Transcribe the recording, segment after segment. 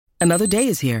Another day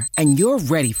is here, and you're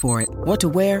ready for it. What to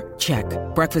wear? Check.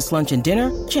 Breakfast, lunch, and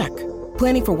dinner? Check.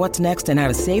 Planning for what's next and how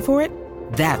to save for it?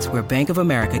 That's where Bank of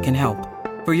America can help.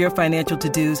 For your financial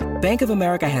to-dos, Bank of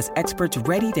America has experts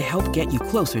ready to help get you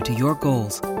closer to your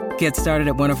goals. Get started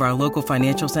at one of our local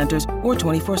financial centers or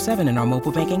 24/7 in our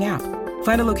mobile banking app.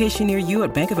 Find a location near you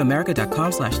at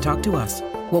bankofamerica.com/talktous.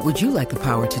 What would you like the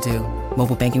power to do?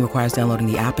 Mobile banking requires downloading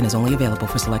the app and is only available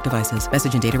for select devices.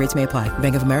 Message and data rates may apply.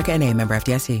 Bank of America N.A., member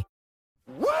FDIC.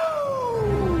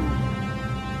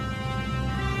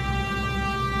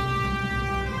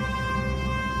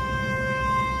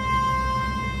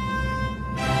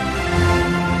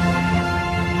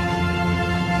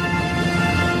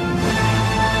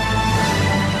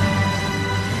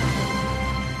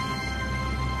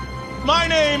 My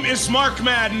name is Mark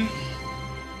Madden.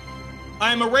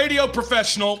 I am a radio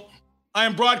professional. I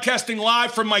am broadcasting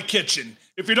live from my kitchen.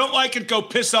 If you don't like it, go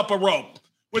piss up a rope.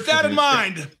 With that in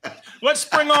mind, let's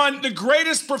bring on the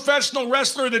greatest professional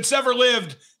wrestler that's ever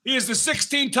lived. He is the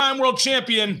 16-time world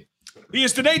champion. He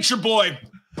is the Nature Boy,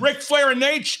 Ric Flair. And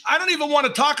Nate, I don't even want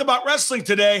to talk about wrestling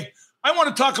today. I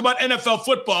want to talk about NFL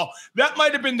football. That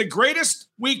might have been the greatest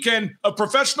weekend of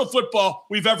professional football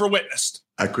we've ever witnessed.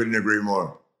 I couldn't agree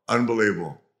more.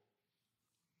 Unbelievable.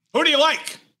 Who do you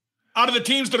like out of the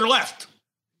teams that are left?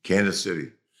 Kansas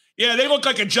City. Yeah, they look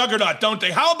like a juggernaut, don't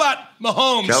they? How about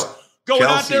Mahomes going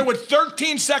out there with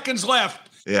 13 seconds left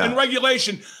in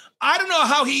regulation? I don't know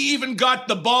how he even got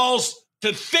the balls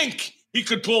to think he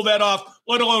could pull that off,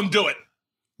 let alone do it.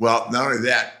 Well, not only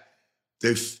that,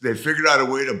 they figured out a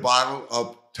way to bottle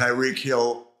up Tyreek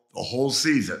Hill the whole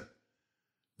season.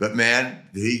 But, man,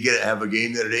 did he have a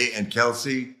game the other day? And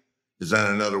Kelsey is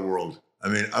on another world. I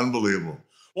mean, unbelievable.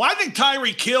 Well, I think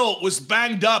Tyreek Hill was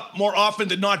banged up more often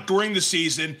than not during the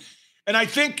season. And I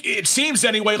think it seems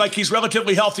anyway like he's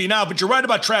relatively healthy now. But you're right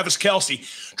about Travis Kelce.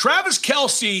 Travis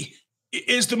Kelce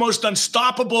is the most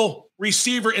unstoppable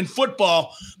receiver in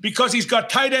football because he's got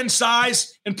tight end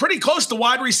size and pretty close to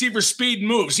wide receiver speed and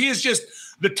moves. He is just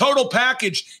the total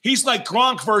package. He's like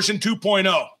Gronk version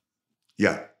 2.0.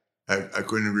 Yeah, I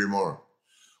couldn't agree more.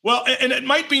 Well, and it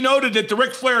might be noted that the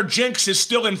Ric Flair jinx is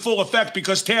still in full effect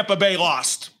because Tampa Bay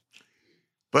lost.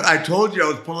 But I told you I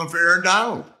was pulling for Aaron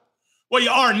Donald. Well,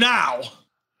 you are now.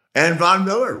 And Von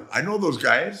Miller. I know those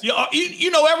guys.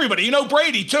 You know everybody. You know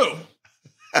Brady, too.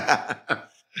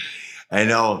 I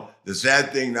know. The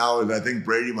sad thing now is I think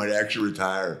Brady might actually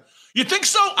retire. You think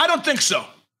so? I don't think so.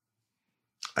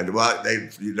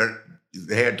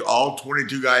 They had all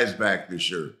 22 guys back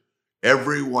this year.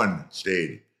 Everyone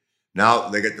stayed. Now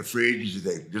they get the free agency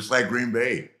thing, just like Green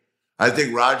Bay. I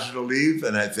think Rodgers will leave,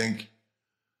 and I think,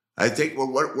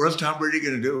 well, what's Tom Brady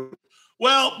going to do?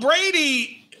 Well,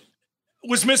 Brady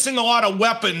was missing a lot of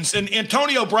weapons, and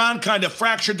Antonio Brown kind of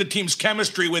fractured the team's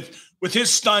chemistry with his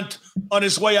stunt on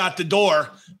his way out the door.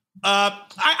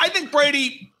 I think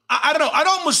Brady, I don't know, I'd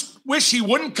almost wish he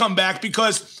wouldn't come back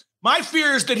because my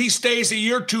fear is that he stays a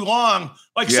year too long,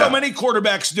 like so many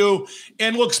quarterbacks do,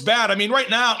 and looks bad. I mean, right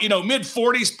now,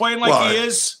 mid-40s playing like he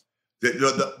is.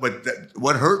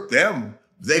 What hurt them,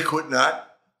 they could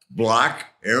not block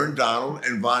Aaron Donald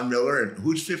and Von Miller. And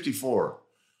who's 54?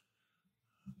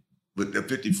 With the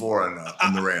 54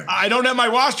 on the Rams. I don't have my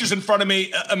rosters in front of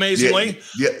me, amazingly.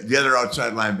 The other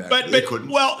outside linebacker. But they couldn't.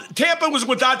 Well, Tampa was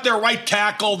without their right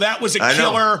tackle. That was a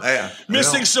killer.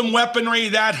 Missing some weaponry,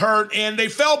 that hurt. And they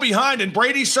fell behind, and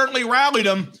Brady certainly rallied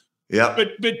them. Yeah.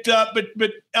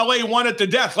 But LA won at the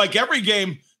death. Like every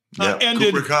game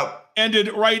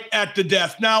ended right at the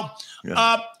death. Now,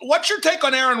 what's your take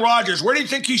on Aaron Rodgers? Where do you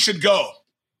think he should go?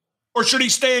 Or should he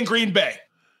stay in Green Bay?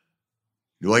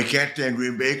 No, he can't stay in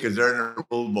Green Bay because they're in a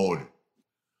rebuild mode.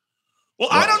 Well,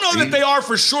 I don't know that they are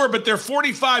for sure, but they're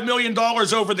 $45 million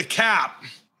over the cap.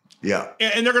 Yeah.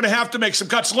 And they're going to have to make some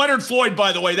cuts. Leonard Floyd,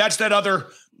 by the way, that's that other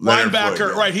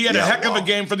linebacker, right? He had a heck of a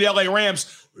game for the LA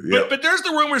Rams. But there's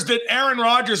the rumors that Aaron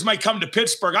Rodgers might come to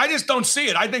Pittsburgh. I just don't see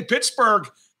it. I think Pittsburgh,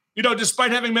 despite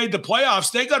having made the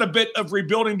playoffs, they got a bit of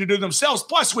rebuilding to do themselves.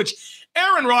 Plus, which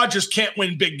Aaron Rodgers can't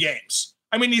win big games.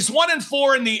 I mean, he's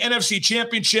 1-4 in the NFC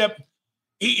Championship.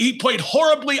 He played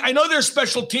horribly. I know their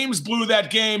special teams blew that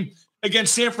game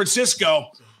against San Francisco,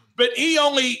 but he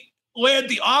only led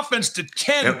the offense to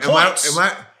 10 points.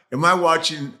 Am I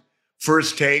watching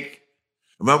First Take?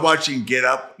 Am I watching Get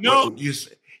Up? No.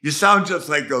 You sound just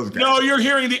like those guys. No, you're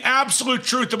hearing the absolute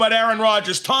truth about Aaron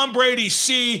Rodgers. Tom Brady,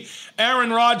 see.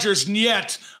 Aaron Rodgers,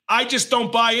 yet. I just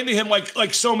don't buy into him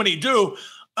like so many do.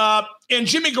 And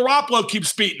Jimmy Garoppolo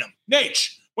keeps beating him. Nate,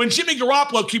 when Jimmy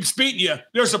Garoppolo keeps beating you,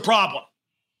 there's a problem.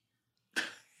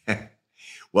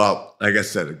 Well, like I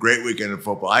said, a great weekend of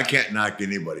football. I can't knock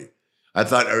anybody. I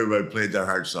thought everybody played their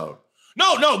hearts out.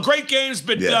 No, great games,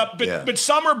 but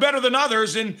some are better than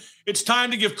others, and it's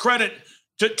time to give credit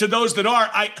to those that are.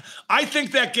 I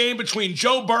think that game between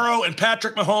Joe Burrow and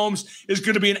Patrick Mahomes is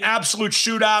going to be an absolute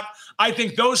shootout. I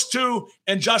think those two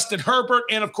and Justin Herbert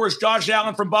and, of course, Josh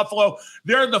Allen from Buffalo,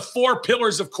 they're the four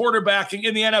pillars of quarterbacking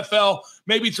in the NFL.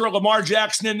 Maybe throw Lamar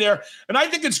Jackson in there. And I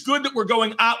think it's good that we're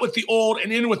going out with the old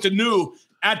and in with the new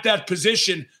at that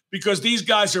position because these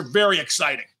guys are very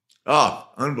exciting. Oh,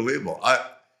 unbelievable.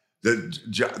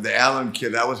 The Allen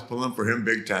kid, I was pulling for him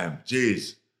big time.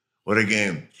 Jeez, what a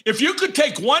game. If you could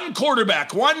take one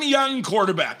young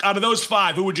quarterback out of those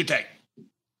five, who would you take?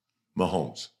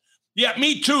 Mahomes. Yeah,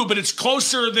 me too, but it's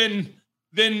closer than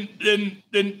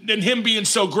him being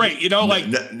so great, you know? Like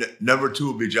number two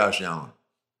would be Josh Allen.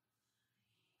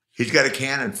 He's got a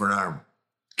cannon for an arm.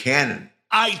 Cannon.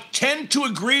 I tend to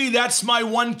agree. That's my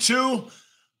 1-2.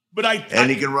 But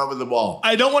he can run with the ball.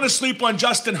 I don't want to sleep on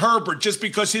Justin Herbert just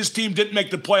because his team didn't make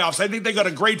the playoffs. I think they got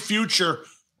a great future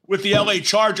with the LA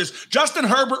Chargers. Justin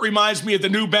Herbert reminds me of the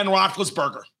new Ben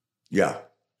Roethlisberger. Yeah.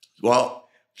 Well,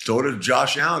 so does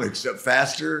Josh Allen, except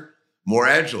faster, more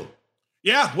agile.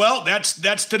 Yeah, well,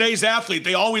 that's today's athlete.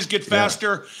 They always get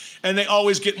faster and they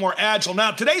always get more agile.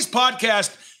 Now, today's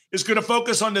podcast is going to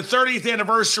focus on the 30th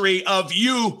anniversary of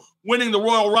you winning the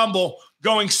Royal Rumble,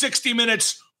 going 60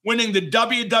 minutes, winning the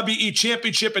WWE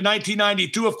Championship in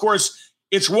 1992. Of course,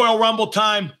 it's Royal Rumble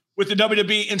time with the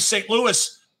WWE in St.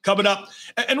 Louis coming up.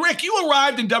 And Rick, you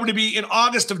arrived in WWE in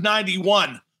August of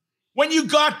 91. When you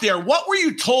got there, what were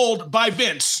you told by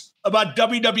Vince about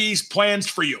WWE's plans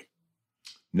for you?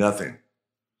 Nothing.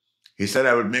 He said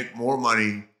I would make more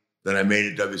money than I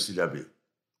made at WCW.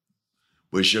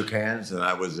 We shook hands and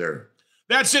I was there.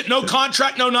 That's it. No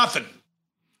contract, no nothing.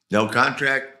 No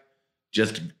contract.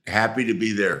 Just happy to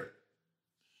be there.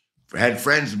 Had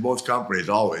friends in both companies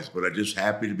always, but I'm just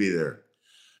happy to be there.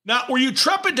 Now, were you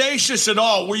trepidatious at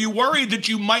all? Were you worried that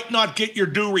you might not get your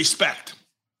due respect?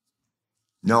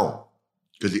 No,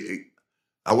 because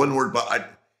I wasn't worried about.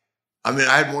 I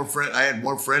had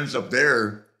more friends up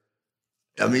there.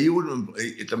 I mean, you wouldn't.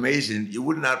 It's amazing. You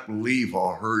would not believe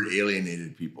how Hurd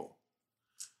alienated people.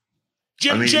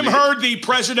 Jim Hurd, the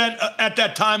president at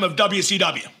that time of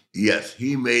WCW. Yes,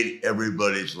 he made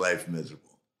everybody's life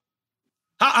miserable.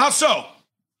 How so?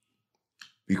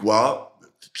 Well,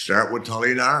 start with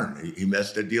Tully and Arn. He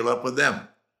messed the deal up with them,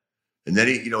 and then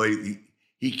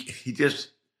he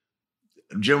just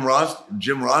Jim Ross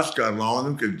got along with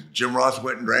him because Jim Ross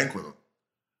went and drank with him.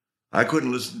 I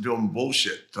couldn't listen to him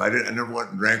bullshit, so I never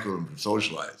went and drank with him to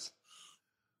socialize.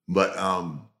 But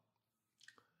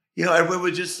everyone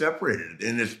was just separated,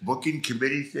 and this booking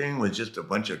committee thing was just a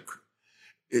bunch of.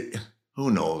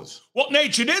 Who knows? Well,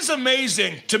 Nate, it is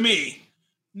amazing to me,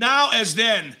 now as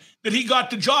then, that he got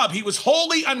the job. He was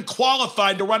wholly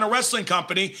unqualified to run a wrestling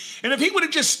company. And if he would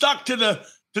have just stuck to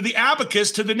the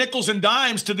abacus, to the nickels and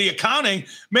dimes, to the accounting,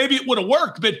 maybe it would have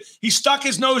worked. But he stuck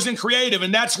his nose in creative,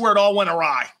 and that's where it all went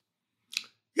awry.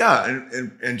 Yeah,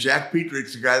 and Jack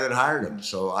Petrick's the guy that hired him.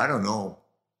 So I don't know.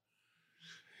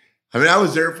 I mean, I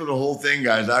was there for the whole thing,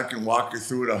 guys. I can walk you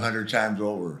through it 100 times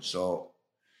over. So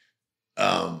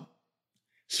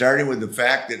starting with the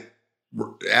fact that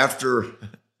after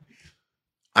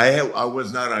I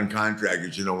was not on contract,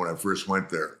 as you know, when I first went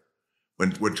there,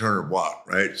 when Turner bought,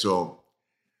 right? So,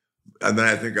 and then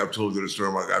I think I've told you the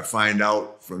story. I find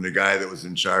out from the guy that was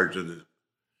in charge of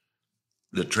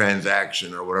the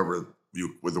transaction or whatever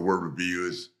the word would be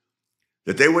used,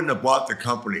 that they wouldn't have bought the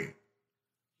company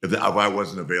if I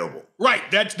wasn't available. Right,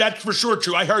 that's for sure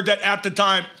true. I heard that at the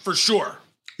time for sure.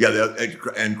 Yeah,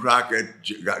 and Crockett,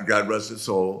 God rest his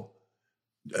soul.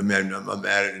 I mean, I'm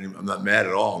not mad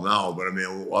at all now, but I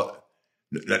mean,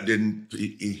 that didn't.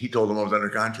 He told them I was under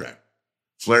contract.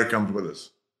 Flair comes with us,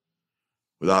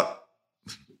 without.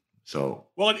 So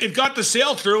well, it got the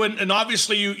sale through, and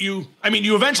obviously you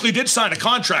eventually did sign a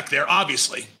contract there,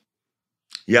 obviously.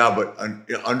 Yeah, but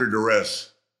under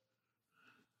duress.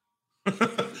 Does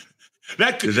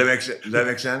that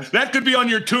make sense? That could be on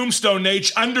your tombstone,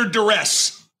 Nate. Under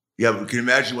duress. Yeah, but can you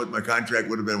imagine what my contract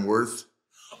would have been worth?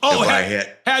 Oh,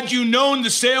 had you known the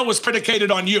sale was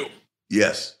predicated on you?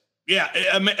 Yes. Yeah,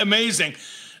 amazing.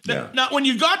 Yeah. Now, when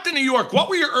you got to New York, what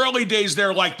were your early days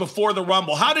there like before the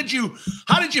Rumble? How did you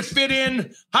fit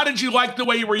in? How did you like the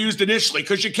way you were used initially?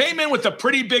 Because you came in with a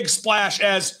pretty big splash,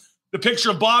 as the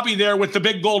picture of Bobby there with the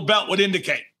big gold belt would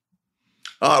indicate.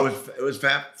 Oh, it was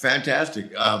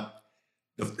fantastic.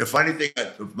 The funny thing,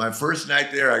 my first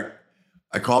night there,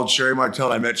 I called Sherry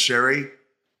Martel. I met Sherry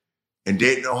in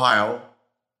Dayton, Ohio,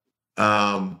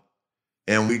 and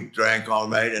we drank all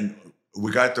night. And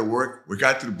we got to work. We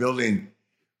got to the building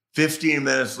 15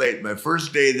 minutes late. My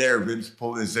first day there, Vince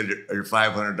pulled me and said, "You're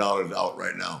 $500 out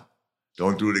right now.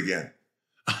 Don't do it again."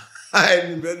 I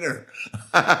hadn't been there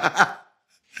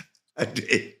a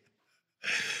day.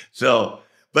 So,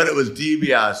 but it was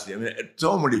DiBiase. I mean,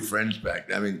 so many friends back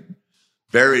then. I mean,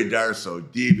 Barry Darso,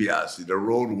 DiBiase, the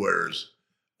Road Warriors.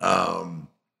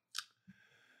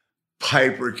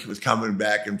 Piper was coming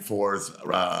back and forth.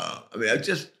 I mean,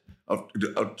 just a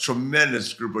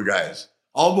tremendous group of guys.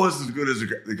 Almost as good as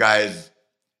the guys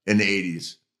in the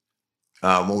 80s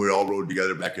when we all rode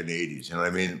together back in the 80s. You know what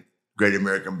I mean? Great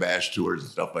American Bash tours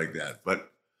and stuff like that.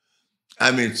 But,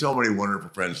 I mean, so many wonderful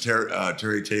friends.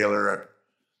 Terry Taylor.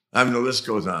 I mean, the list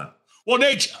goes on. Well,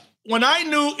 Nate, when I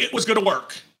knew it was going to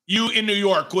work, you in New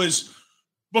York, was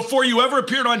before you ever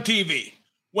appeared on TV.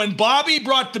 When Bobby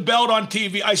brought the belt on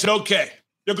TV, I said, okay,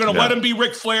 they're going to let him be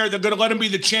Ric Flair. They're going to let him be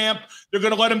the champ. They're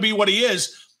going to let him be what he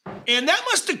is. And that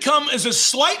must have come as a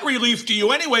slight relief to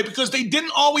you anyway, because they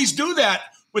didn't always do that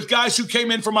with guys who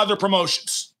came in from other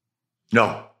promotions.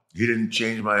 No, he didn't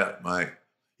change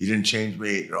he didn't change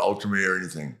me or alter me or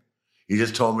anything. He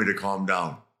just told me to calm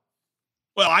down.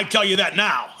 Well, I tell you that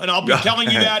now, and I'll be telling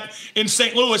you that in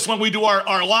St. Louis when we do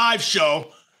our live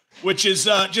show, which is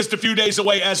just a few days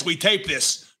away as we tape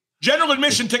this. General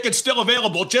admission tickets still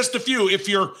available, just a few. If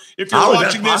you're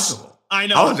watching this, I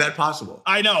know. How is that possible?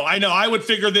 I know. I would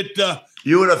figure that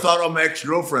you would have thought all my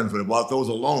ex-girlfriends would have bought those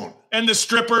alone. And the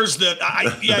strippers.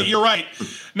 Yeah, you're right.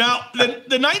 Now,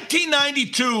 the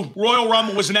 1992 Royal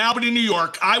Rumble was in Albany, New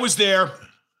York. I was there.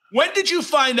 When did you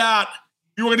find out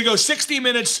you were going to go 60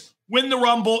 minutes, win the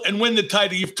Rumble, and win the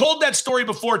title? You've told that story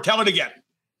before. Tell it again.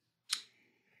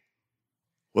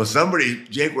 Well,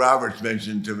 Jake Roberts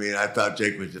mentioned to me, and I thought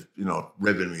Jake was just,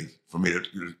 ribbing me for me to,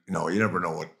 you never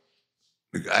know what.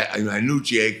 I knew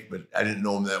Jake, but I didn't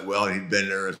know him that well. He'd been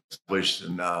there established,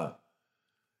 and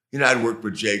I'd worked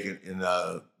with Jake in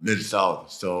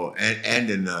Mid-South, so and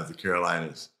in the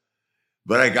Carolinas.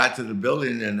 But I got to the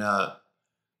building, and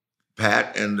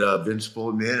Pat and Vince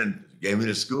pulled me in and gave me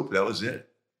the scoop. That was it.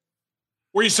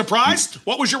 Were you surprised?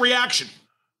 What was your reaction?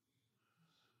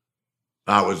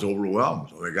 I was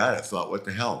overwhelmed. Oh my God, I thought, what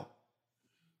the hell?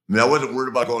 I mean, I wasn't worried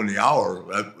about going the hour.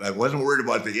 I wasn't worried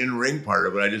about the in-ring part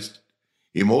of it.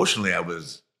 Emotionally, I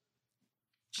was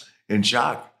in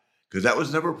shock because that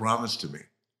was never promised to me.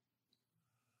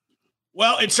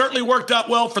 Well, it certainly worked out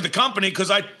well for the company because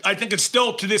I think it's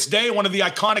still to this day one of the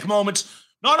iconic moments,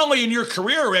 not only in your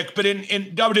career, Rick, but in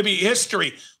WWE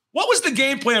history. What was the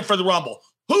game plan for the Rumble?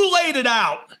 Who laid it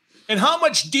out? And how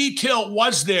much detail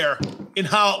was there in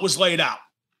how it was laid out?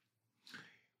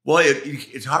 Well,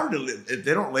 it's hard to.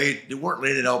 They weren't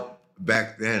laying it out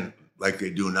back then like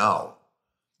they do now,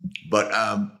 but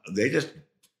they just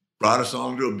brought us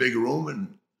all into a big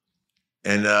room,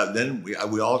 and then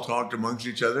we all talked amongst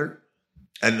each other.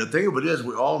 And the thing of it is,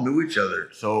 we all knew each other,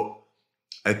 so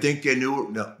I think they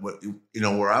knew what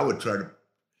where I would try to.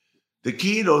 The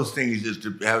key to those things is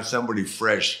to have somebody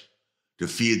fresh to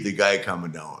feed the guy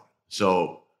coming down.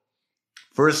 So,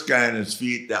 first guy on his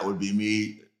feet, that would be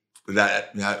me.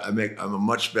 I'm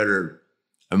much better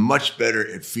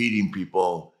at feeding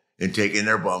people and taking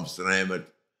their bumps than I am at,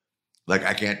 like,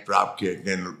 I can't drop kick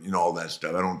and all that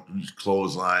stuff. I don't use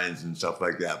clotheslines and stuff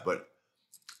like that. But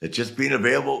it's just being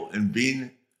available and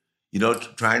being,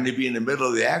 trying to be in the middle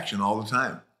of the action all the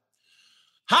time.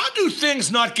 How do things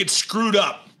not get screwed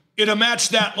up in a match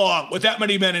that long with that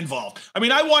many men involved? I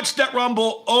mean, I watched that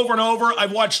Rumble over and over.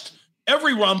 I've watched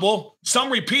every Rumble,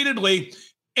 some repeatedly,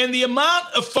 and the amount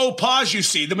of faux pas you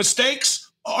see, the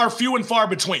mistakes are few and far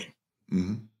between.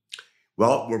 Mm-hmm.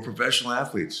 Well, we're professional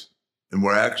athletes, and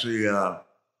we're actually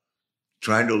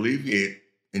trying to alleviate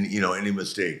any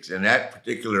mistakes. And that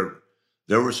particular,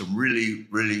 there were some really,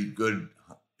 really good,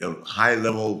 high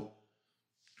level,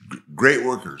 great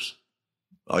workers.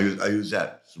 I use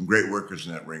that. Some great workers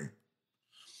in that ring.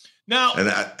 Now, and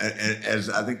as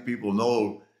I think people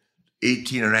know,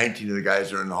 18 or 19 of the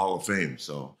guys are in the Hall of Fame.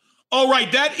 So,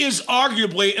 right, that is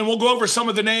arguably, and we'll go over some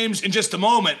of the names in just a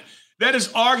moment. That is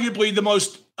arguably the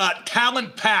most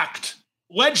talent-packed,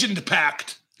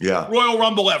 legend-packed Royal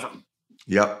Rumble ever.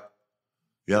 Yep,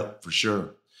 for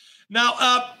sure.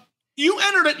 Now, you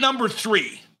entered at number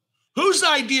 3. Whose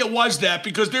idea was that?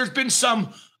 Because there's been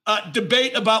some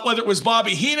debate about whether it was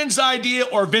Bobby Heenan's idea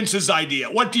or Vince's idea.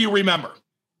 What do you remember?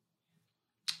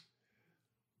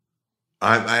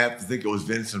 I have to think it was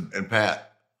Vince and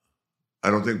Pat.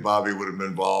 I don't think Bobby would have been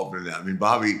involved in that. I mean,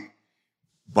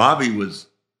 Bobby was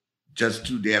just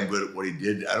too damn good at what he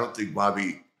did. I don't think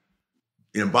Bobby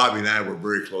and I were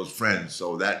very close friends,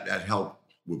 so that helped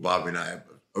with Bobby and I.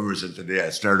 ever since the day I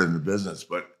started in the business.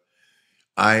 But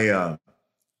I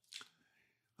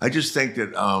just think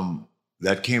that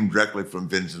that came directly from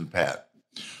Vince and Pat.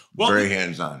 Well, very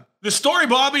hands-on. The story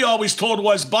Bobby always told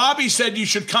was Bobby said you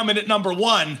should come in at number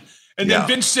 1, and then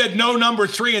Vince said no, number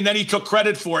 3, and then he took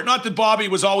credit for it. Not that Bobby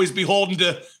was always beholden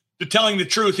to telling the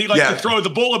truth. He liked to throw the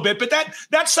bull a bit, but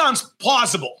that sounds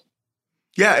plausible.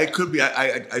 Yeah, it could be.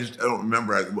 I don't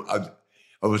remember.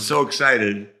 I was so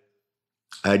excited.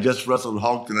 I just wrestled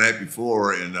Hulk the night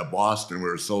before in Boston. We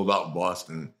were sold out in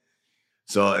Boston.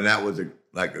 So, and that was a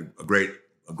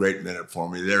great minute for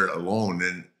me there alone.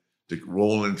 And to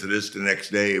roll into this the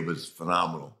next day, it was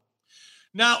phenomenal.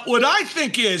 Now, what I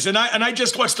think is, and I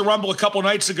just watched the Rumble a couple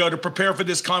nights ago to prepare for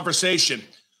this conversation.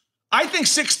 I think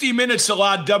 60 Minutes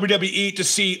allowed WWE to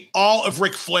see all of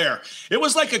Ric Flair. It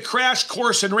was like a crash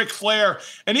course in Ric Flair.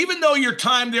 And even though your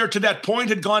time there to that point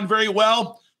had gone very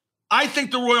well, I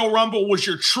think the Royal Rumble was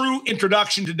your true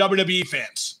introduction to WWE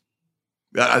fans.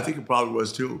 Yeah, I think it probably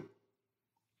was too.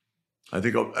 I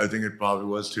think it probably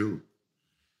was too.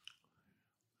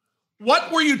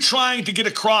 What were you trying to get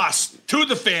across to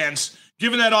the fans,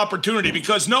 given that opportunity?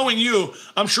 Because knowing you,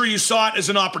 I'm sure you saw it as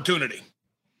an opportunity.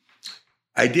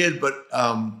 I did, but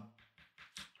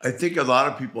I think a lot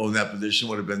of people in that position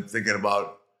would have been thinking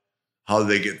about how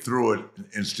they get through it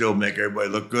and still make everybody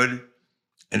look good.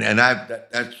 And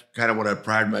that's kind of what I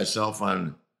pride myself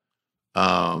on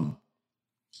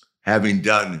having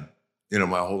done,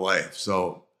 my whole life.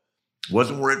 So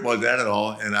wasn't worried about that at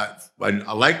all. And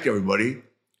I liked everybody.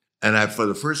 And for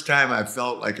the first time, I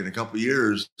felt like in a couple of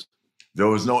years, there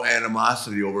was no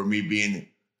animosity over me being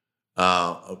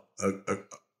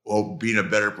being a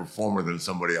better performer than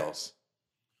somebody else.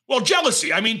 Well,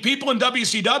 jealousy. I mean, people in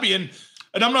WCW,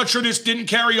 and I'm not sure this didn't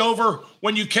carry over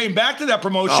when you came back to that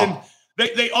promotion. Oh.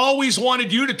 They always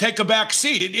wanted you to take a back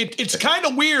seat. It's kind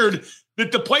of weird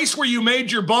that the place where you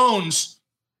made your bones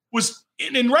was,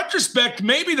 in retrospect,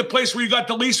 maybe the place where you got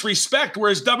the least respect,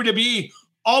 whereas WWE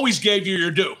always gave you your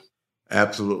due.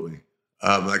 Absolutely.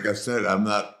 Like I said,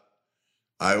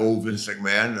 I owe Vince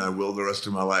McMahon, and I will the rest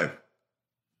of my life.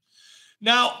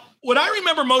 Now, what I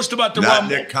remember most about the Rumble...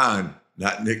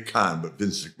 Not Nick Khan, but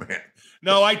Vince McMahon.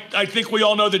 No, I think we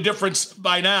all know the difference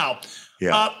by now.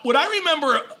 Yeah. What I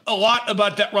remember a lot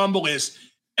about that Rumble is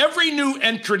every new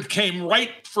entrant came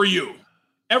right for you.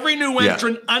 Every new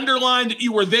entrant underlined that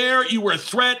you were there, you were a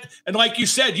threat, and like you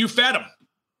said, you fed them.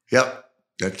 Yep,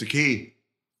 that's the key.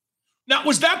 Now,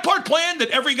 was that part planned,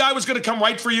 that every guy was going to come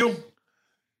right for you?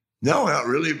 No, not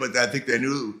really, but I think they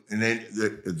knew, and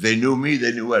they knew me,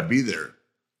 they knew I'd be there.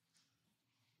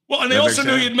 Well, and they also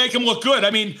knew you'd make him look good.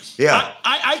 I mean,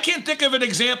 I can't think of an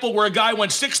example where a guy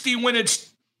went 60 minutes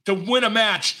to win a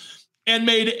match and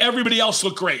made everybody else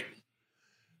look great.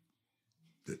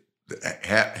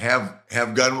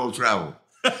 Have gun will travel.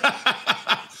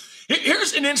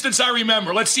 Here's an instance I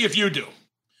remember. Let's see if you do.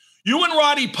 You and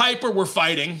Roddy Piper were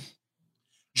fighting.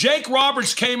 Jake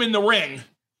Roberts came in the ring,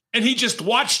 and he just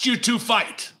watched you two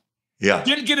fight. Yeah.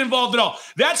 Didn't get involved at all.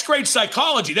 That's great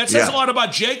psychology. That says a lot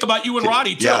about Jake, about you and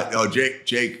Roddy, too. Yeah, no,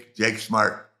 Jake's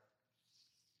smart.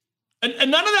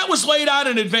 And none of that was laid out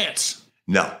in advance.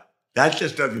 No, that's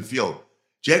just stuff you feel.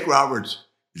 Jake Roberts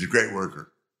is a great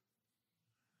worker.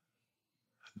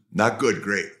 Not good,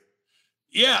 great.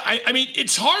 Yeah, I mean,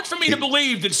 it's hard for me to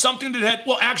believe that something that had,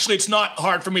 well, actually, it's not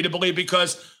hard for me to believe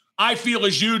because I feel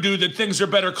as you do that things are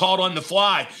better called on the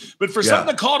fly. But for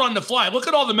something called on the fly, look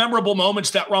at all the memorable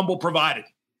moments that Rumble provided.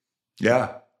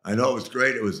 Yeah, I know it was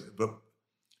great.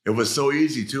 It was so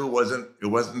easy too. It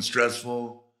wasn't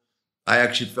stressful. I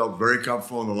actually felt very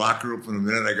comfortable in the locker room from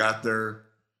the minute I got there,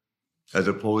 as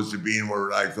opposed to being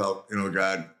where I felt,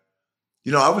 God,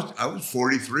 I was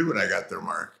 43 when I got there,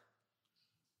 Mark.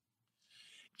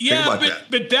 Yeah,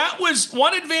 but that was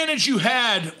one advantage you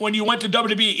had when you went to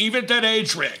WWE, even at that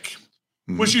age, Rick,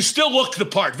 was you still looked the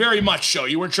part, very much so.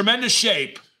 You were in tremendous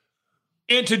shape.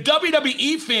 And to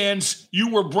WWE fans, you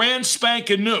were brand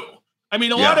spanking new. I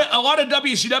mean, a lot of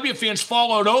WCW fans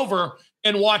followed over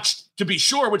and watched, to be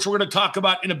sure, which we're going to talk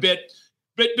about in a bit.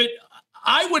 But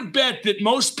I would bet that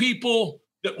most people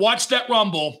that watched that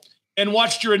Rumble and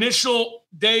watched your initial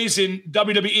days in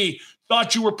WWE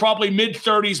thought you were probably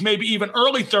mid-30s, maybe even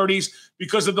early 30s,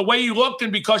 because of the way you looked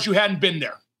and because you hadn't been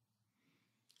there.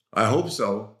 I hope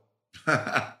so.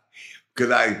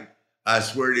 Because I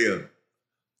swear to you,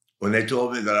 when they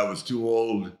told me that I was too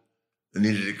old and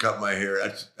needed to cut my hair,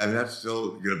 that's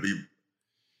still going to be,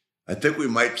 I think we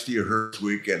might see her this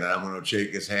weekend, and I'm going to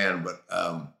shake his hand, but,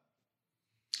 I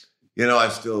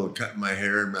still cut my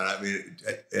hair, man. I mean,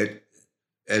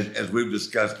 as we've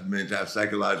discussed many times,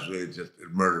 psychologically, it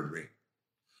murdered me.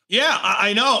 Yeah,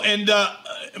 I know. And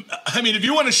I mean, if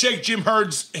you want to shake Jim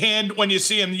Hurd's hand when you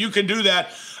see him, you can do that.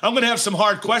 I'm going to have some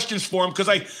hard questions for him because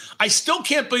I still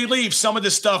can't believe some of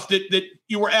the stuff that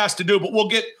you were asked to do, but we'll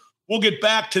get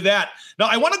back to that. Now,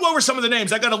 I want to go over some of the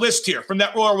names. I got a list here from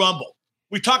that Royal Rumble.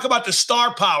 We talk about the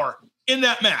star power in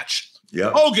that match.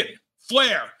 Yeah. Hogan,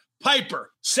 Flair,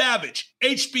 Piper, Savage,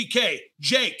 HBK,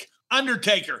 Jake,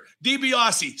 Undertaker,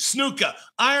 DiBiase, Snuka,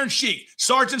 Iron Sheik,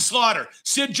 Sergeant Slaughter,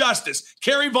 Sid Justice,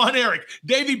 Kerry Von Erich,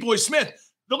 Davey Boy Smith.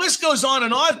 The list goes on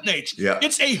and on, Nate. Yeah.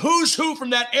 It's a who's who from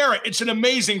that era. It's an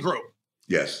amazing group.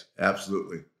 Yes,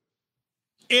 absolutely.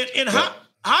 And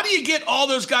how do you get all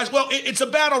those guys? Well, it's a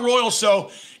battle royal,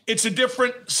 so it's a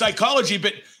different psychology,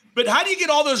 but how do you get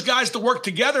all those guys to work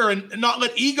together and not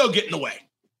let ego get in the way?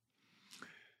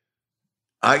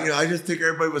 I just think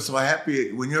everybody was so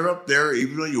happy when you're up there,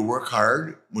 even though you work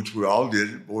hard, which we all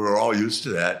did, but we're all used to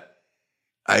that.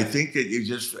 I think that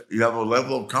you have a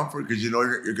level of comfort because you know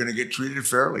you're going to get treated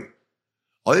fairly.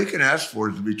 All you can ask for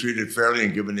is to be treated fairly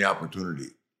and given the opportunity.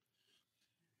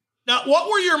 Now, what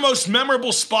were your most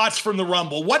memorable spots from the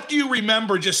Rumble? What do you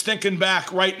remember just thinking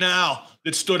back right now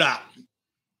that stood out?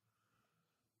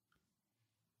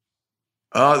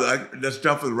 The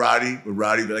stuff with Roddy,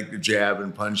 like the jab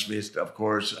and punch me stuff, of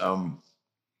course.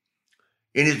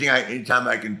 Anytime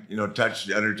I can, touch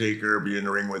the Undertaker or be in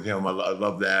the ring with him, I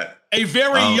love that. A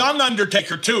very young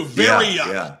Undertaker too, very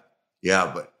young.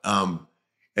 Yeah. But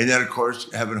and then of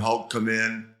course having Hulk come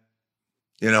in,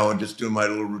 and just doing my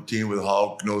little routine with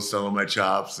Hulk, selling my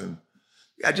chops, and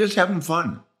just having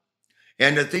fun.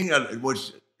 And the thing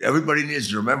which everybody needs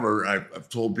to remember, I've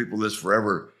told people this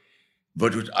forever.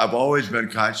 But which I've always been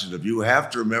conscious of, you have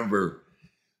to remember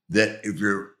that if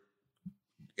you're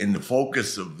in the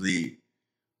focus of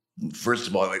first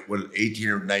of all, 18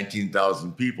 or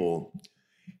 19,000 people,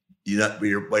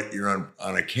 you're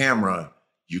on a camera,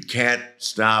 you can't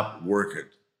stop working.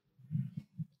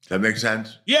 Does that make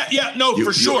sense? Yeah, no,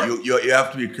 for sure. You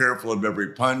have to be careful of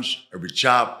every punch, every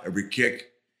chop, every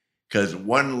kick, because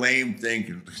one lame thing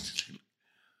can,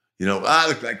 I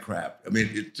look like crap. I mean,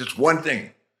 it's just one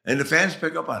thing. And the fans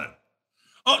pick up on it.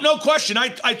 Oh, no question.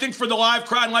 I think for the live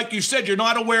crowd, and like you said, you're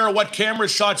not aware of what camera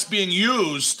shot's being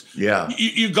used. Yeah.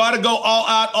 You got to go all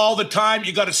out all the time.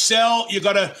 You got to sell. You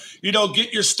got to,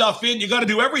 get your stuff in. You got to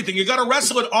do everything. You got to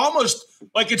wrestle it almost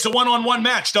like it's a one-on-one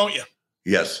match, don't you?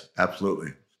 Yes,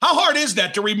 absolutely. How hard is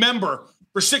that to remember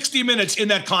for 60 minutes in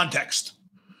that context?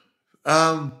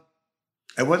 It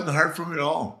wasn't hard for me at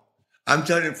all. I'm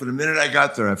telling you, for the minute I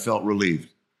got there, I felt relieved.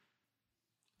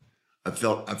 I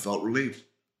felt relieved.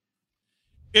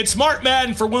 It's Mark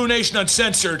Madden for WOOOOO Nation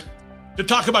Uncensored to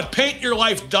talk about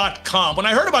paintyourlife.com. When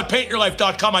I heard about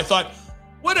paintyourlife.com, I thought,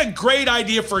 what a great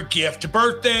idea for a gift.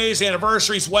 Birthdays,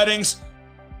 anniversaries, weddings.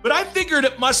 But I figured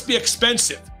it must be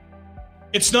expensive.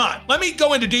 It's not. Let me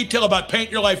go into detail about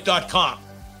paintyourlife.com.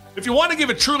 If you want to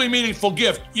give a truly meaningful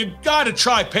gift, you got to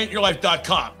try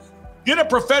paintyourlife.com. Get a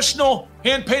professional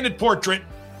hand-painted portrait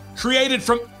created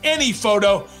from any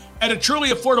photo at a truly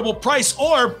affordable price,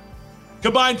 or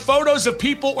combine photos of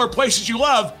people or places you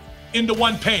love into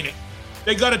one painting.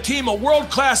 They got a team of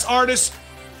world-class artists.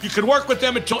 You can work with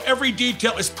them until every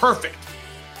detail is perfect.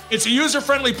 It's a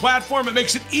user-friendly platform. It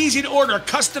makes it easy to order a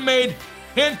custom-made,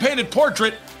 hand-painted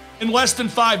portrait in less than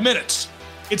 5 minutes.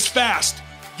 It's fast.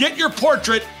 Get your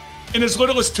portrait in as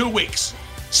little as 2 weeks.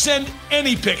 Send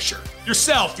any picture,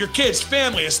 yourself, your kids,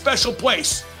 family, a special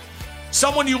place,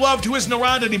 someone you loved who isn't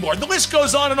around anymore. The list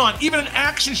goes on and on. Even an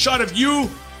action shot of you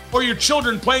or your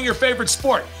children playing your favorite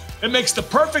sport. It makes the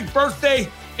perfect birthday,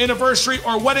 anniversary,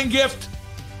 or wedding gift.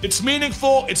 It's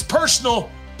meaningful, it's personal,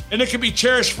 and it can be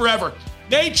cherished forever.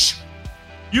 Nate,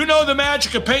 you know the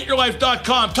magic of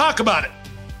paintyourlife.com. Talk about it.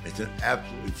 It's an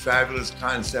absolutely fabulous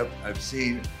concept. I've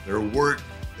seen their work.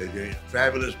 They did a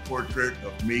fabulous portrait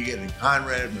of Megan and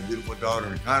Conrad, my beautiful daughter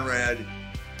and Conrad.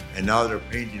 And now they're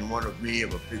painting one of me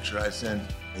of a picture I sent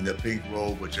in the pink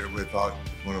robe, which I really thought was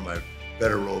one of my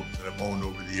better robes that I've owned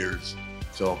over the years.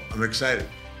 So I'm excited.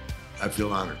 I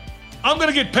feel honored. I'm going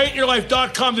to get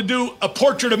paintyourlife.com to do a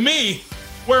portrait of me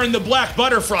wearing the black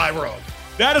butterfly robe.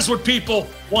 That is what people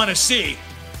want to see.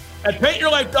 At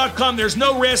paintyourlife.com, there's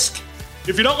no risk.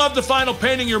 If you don't love the final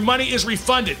painting, your money is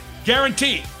refunded.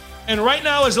 Guaranteed. And right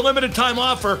now, as a limited time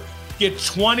offer, get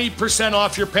 20%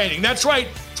 off your painting. That's right,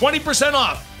 20%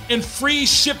 off. And free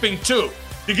shipping too.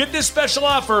 To get this special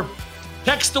offer,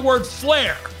 text the word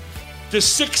Flair to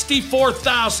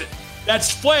 64,000.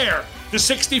 That's Flair to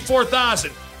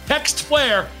 64,000. Text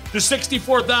Flair to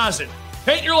 64,000.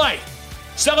 Paint your life.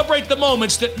 Celebrate the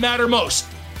moments that matter most.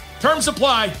 Terms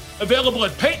apply. Available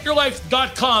at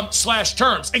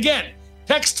paintyourlife.com/terms. Again,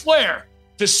 text Flair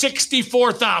to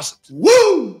 64,000.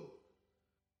 Woo!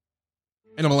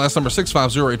 NMLS number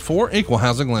 65084, equal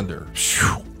housing lender.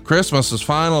 Phew. Christmas is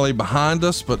finally behind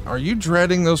us, but are you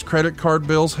dreading those credit card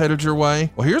bills headed your way?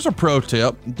 Well, here's a pro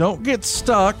tip. Don't get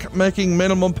stuck making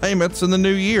minimum payments in the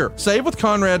new year.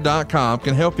 SaveWithConrad.com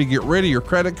can help you get rid of your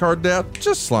credit card debt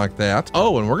just like that.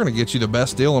 Oh, and we're going to get you the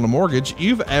best deal on a mortgage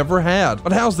you've ever had.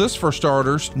 But how's this for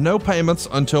starters? No payments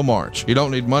until March. You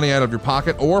don't need money out of your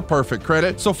pocket or perfect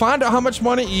credit, so find out how much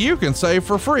money you can save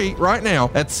for free right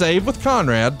now at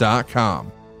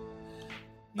SaveWithConrad.com.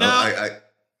 Now,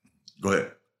 Go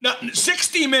ahead. Now,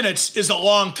 60 minutes is a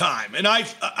long time, and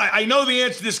I know the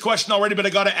answer to this question already, but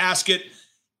I got to ask it.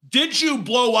 Did you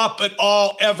blow up at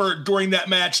all ever during that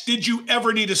match? Did you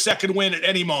ever need a second win at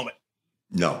any moment?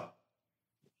 No.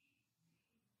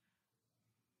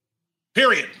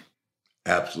 Period.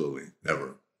 Absolutely.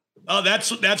 Never. Oh,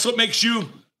 that's what makes you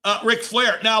Ric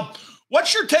Flair. Now,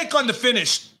 what's your take on the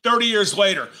finish 30 years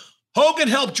later? Hogan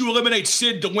helped you eliminate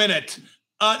Sid to win it.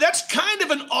 That's kind of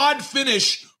an odd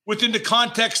finish within the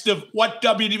context of what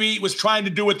WWE was trying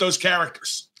to do with those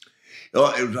characters.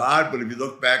 Oh, it was odd, but if you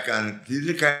look back on it, these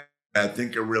are kind of, I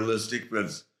think, are realistic,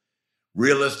 but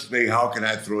realistically, how can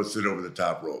I throw Sid over the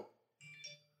top rope?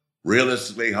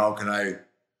 Realistically, how can I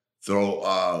throw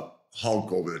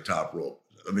Hulk over the top rope?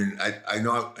 I mean, I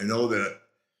know that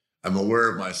I'm aware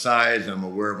of my size, I'm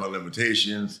aware of my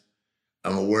limitations,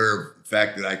 I'm aware of the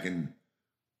fact that I can,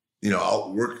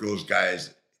 outwork those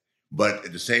guys, but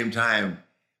at the same time,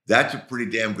 that's a pretty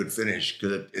damn good finish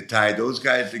because it tied those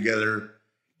guys together,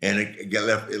 and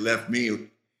it left me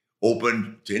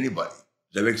open to anybody.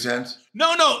 Does that make sense?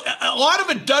 No. A lot of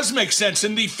it does make sense,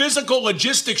 and the physical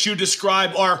logistics you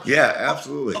describe are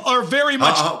absolutely very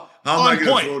much how on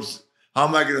point. How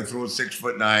am I going to throw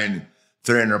 6'9",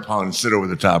 300-pound Sid over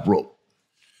the top rope?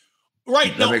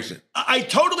 Right. That makes sense. I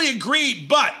totally agree,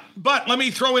 but let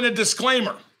me throw in a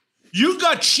disclaimer. You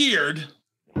got cheered.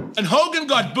 And Hogan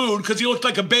got booed because he looked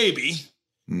like a baby.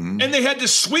 Mm-hmm. And they had to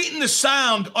sweeten the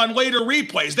sound on later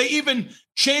replays. They even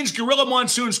changed Gorilla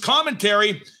Monsoon's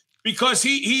commentary because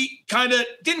he kind of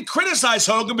didn't criticize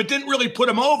Hogan, but didn't really put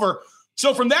him over.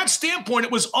 So from that standpoint,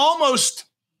 it was almost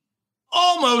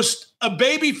a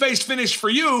baby-faced finish for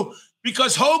you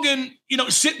because Hogan,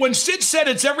 when Sid said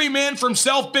it's every man for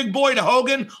himself, big boy, to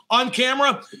Hogan on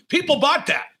camera, people bought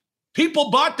that.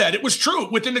 It was true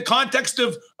within the context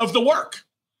of the work.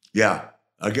 Yeah,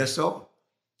 I guess so.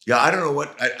 Yeah, I don't know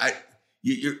what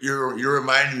you're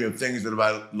reminding me of things that if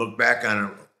I look back on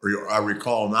it or I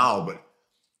recall now, but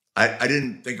I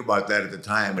didn't think about that at the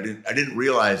time. I didn't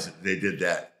realize that they did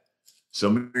that. So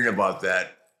I'm hearing about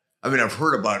that. I mean, I've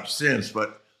heard about it since,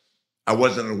 but I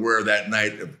wasn't aware that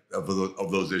night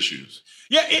of those issues.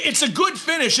 Yeah, it's a good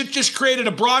finish. It just created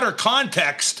a broader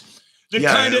context.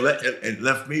 It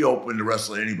left me open to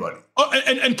wrestle anybody. Oh,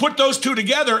 and put those two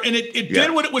together, and it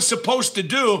did what it was supposed to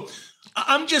do.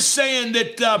 I'm just saying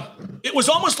that it was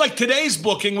almost like today's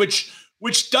booking, which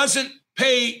doesn't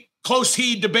pay close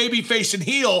heed to babyface and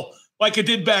heel like it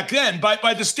did back then.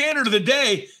 By the standard of the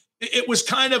day, it was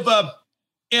kind of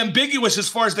ambiguous as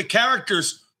far as the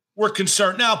characters were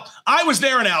concerned. Now, I was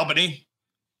there in Albany,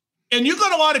 and you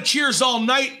got a lot of cheers all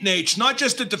night, Nate, not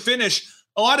just at the finish.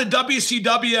 A lot of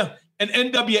WCW and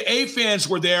NWA fans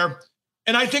were there,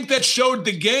 and I think that showed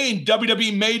the gain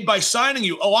WWE made by signing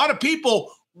you. A lot of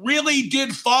people really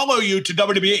did follow you to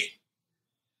WWE.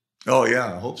 Oh,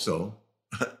 yeah, I hope so.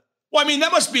 Well, I mean,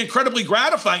 that must be incredibly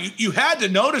gratifying. You had to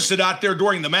notice it out there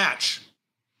during the match.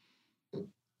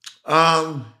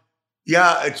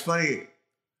 Yeah, it's funny.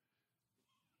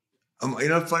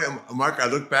 Funny, Mark, I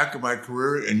look back at my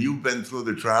career, and you've been through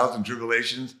the trials and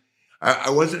tribulations. I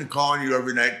wasn't calling you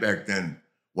every night back then,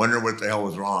 wondering what the hell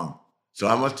was wrong. So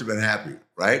I must have been happy,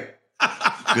 right?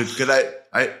 Because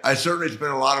I certainly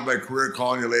spent a lot of my career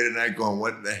calling you late at night going,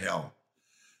 what the hell?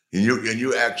 And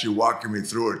you actually walking me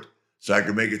through it so I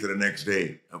could make it to the next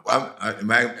day. Am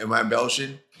I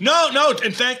embellishing? No,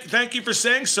 and thank you for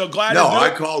saying so. Glad no,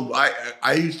 to do it.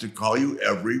 I used to call you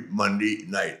every Monday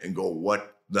night and go,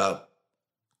 what the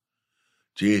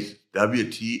geez,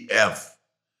 WTF?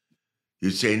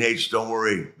 You'd say, Nate, don't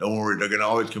worry. They're gonna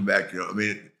always come back.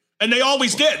 And they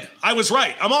always did. I was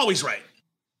right. I'm always right.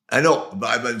 I know, but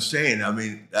I've been saying,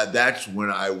 that's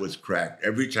when I was cracked.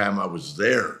 Every time I was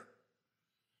there,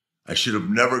 I should have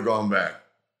never gone back.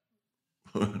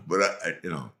 But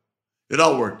it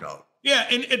all worked out. Yeah,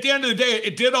 and at the end of the day,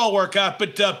 it did all work out.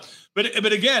 But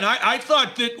again, I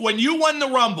thought that when you won the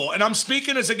Rumble, and I'm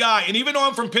speaking as a guy, and even though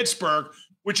I'm from Pittsburgh,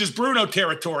 which is Bruno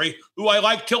territory, who I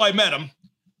liked till I met him,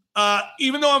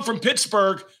 even though I'm from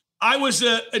Pittsburgh, I was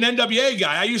an NWA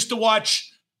guy. I used to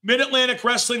watch Mid-Atlantic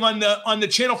Wrestling on the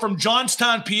channel from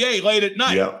Johnstown, PA, late at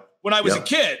night when I was a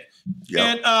kid.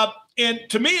 And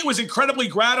to me, it was incredibly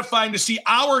gratifying to see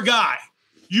our guy.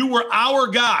 You were our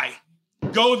guy.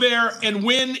 Go there and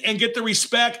win and get the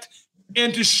respect,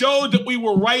 and to show that we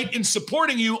were right in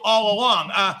supporting you all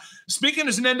along. Speaking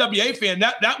as an NWA fan,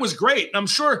 that was great. And I'm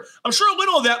sure a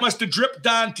little of that must have dripped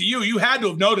down to you. You had to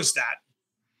have noticed that.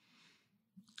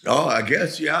 Oh, I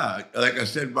guess, yeah. Like I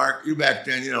said, Mark, you back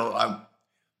then,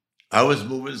 I was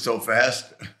moving so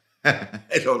fast.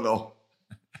 I don't know.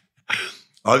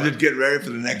 I was just getting ready for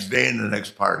the next day and the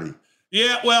next party.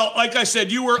 Yeah, well, like I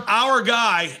said, you were our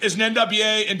guy as an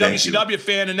NWA and WCW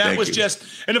fan, and that was just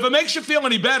 – and if it makes you feel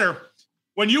any better,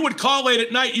 when you would call late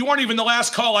at night, you weren't even the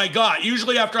last call I got.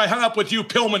 Usually after I hung up with you,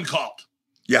 Pillman called.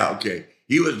 Yeah, okay.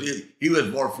 He was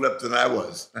more flipped than I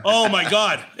was. Oh, my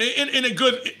God. In a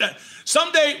good –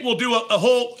 someday we'll do a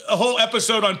whole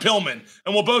episode on Pillman,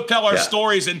 and we'll both tell our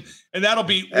stories, and that'll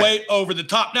be way over the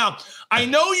top. Now, I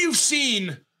know you've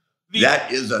seen –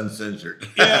 that is uncensored.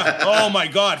 Yeah. Oh my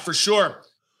God, for sure.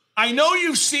 I know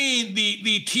you've seen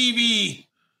the TV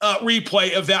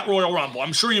replay of that Royal Rumble.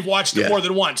 I'm sure you've watched it more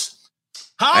than once.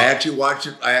 I actually watched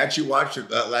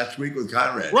it last week with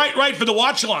Conrad. Right. For the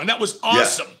watch along. That was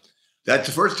awesome. Yeah. That's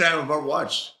the first time I've ever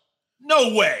watched.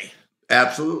 No way.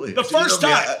 Absolutely. The first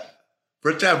time.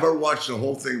 First time I've ever watched the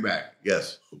whole thing back.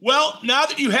 Yes. Well, now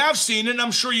that you have seen it,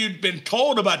 I'm sure you'd been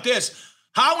told about this.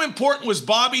 How important was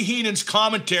Bobby Heenan's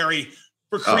commentary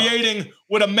for creating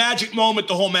what a magic moment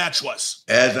the whole match was?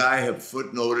 As I have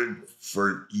footnoted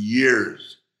for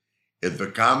years, if the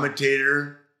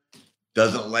commentator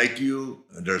doesn't like you,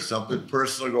 and there's something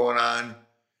personal going on,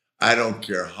 I don't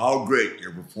care how great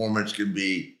your performance can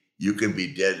be, you can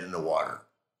be dead in the water.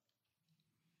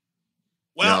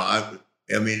 Well,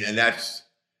 I mean, and that's,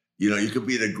 you could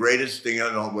be the greatest thing,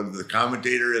 when the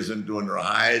commentator isn't doing their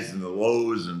highs and the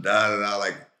lows and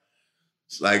like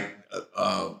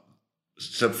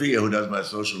Sophia, who does my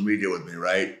social media with me,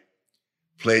 right?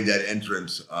 Played that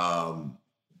entrance,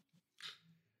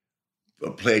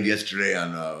 played yesterday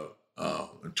on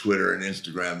Twitter and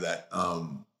Instagram that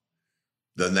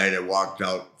the night I walked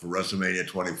out for WrestleMania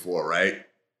 24, right?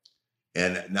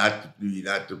 And not to bring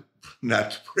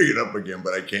it up again,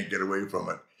 but I can't get away from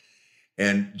it.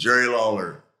 And Jerry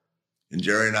Lawler, and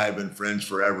Jerry and I have been friends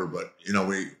forever, but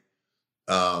the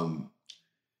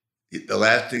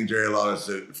last thing Jerry Lawler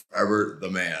said, forever the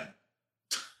man.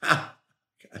 God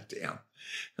damn.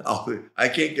 I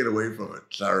can't get away from it.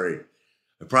 Sorry.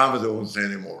 I promise I won't say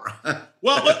anymore.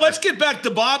 Well, let's get back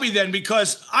to Bobby then,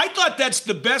 because I thought that's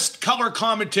the best color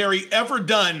commentary ever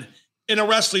done in a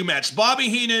wrestling match. Bobby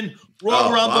Heenan,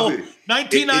 Royal Rumble, Bobby,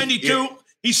 1992.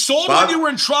 He sold when you were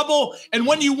in trouble, and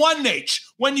when you won, Nate.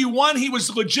 When you won, he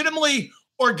was legitimately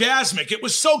orgasmic. It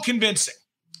was so convincing.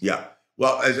 Yeah.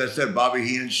 Well, as I said, Bobby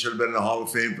Heenan should have been in the Hall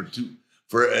of Fame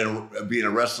for being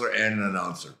a wrestler and an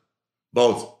announcer.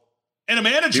 Both. And a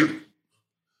manager.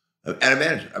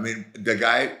 I mean, the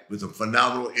guy was a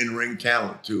phenomenal in-ring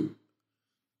talent, too.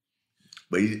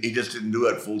 But he just didn't do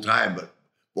it full time, but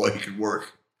boy, he could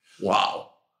work.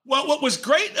 Wow. Well, what was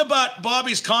great about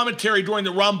Bobby's commentary during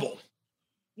the Rumble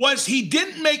was he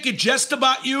didn't make it just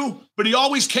about you, but he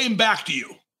always came back to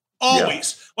you.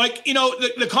 Always. Yeah. Like,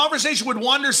 the conversation would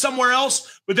wander somewhere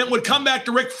else, but then would come back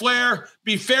to Ric Flair,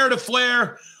 be fair to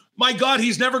Flair. My God,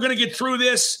 he's never going to get through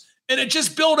this. And it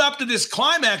just built up to this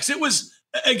climax. It was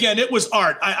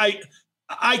art.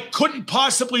 I couldn't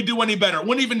possibly do any better.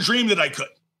 Wouldn't even dream that I could.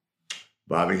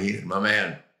 Bobby Heenan, my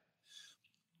man.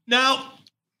 Now,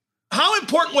 how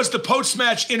important was the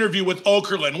post-match interview with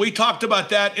Okerlund? We talked about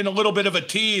that in a little bit of a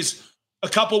tease a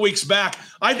couple weeks back.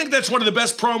 I think that's one of the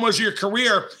best promos of your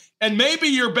career, and maybe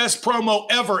your best promo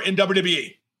ever in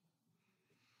WWE.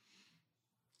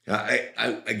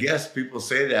 I guess people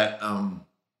say that.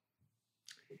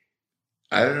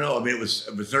 I don't know. I mean, it was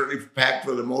certainly packed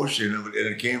with emotion, and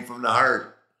it came from the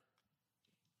heart.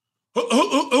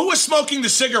 Who was smoking the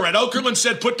cigarette? Okerlund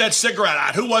said, "Put that cigarette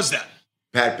out." Who was that?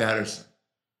 Pat Patterson.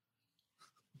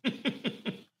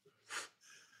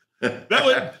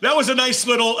 That was a nice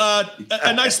little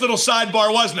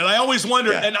sidebar, wasn't it? I always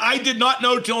wondered, and I did not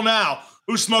know till now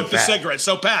who smoked the cigarette.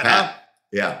 So Pat, huh?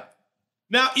 Yeah.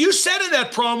 Now, you said in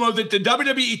that promo that the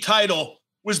WWE title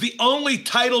was the only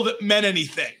title that meant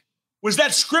anything. Was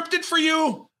that scripted for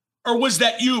you, or was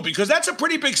that you? Because that's a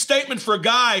pretty big statement for a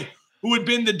guy who had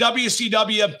been the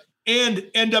WCW and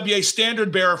NWA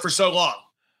standard bearer for so long.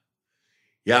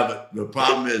 Yeah, but the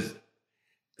problem is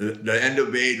the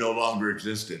NWA no longer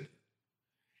existed.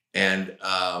 And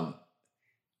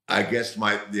I guess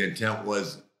the intent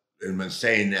was, in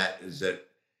saying that, is that,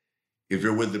 if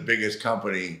you're with the biggest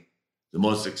company, the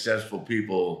most successful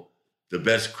people, the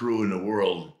best crew in the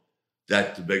world,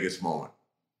 that's the biggest moment.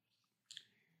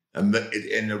 And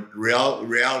the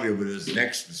reality of it is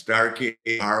next to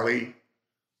Starrcade, Harley,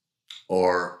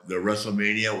 or the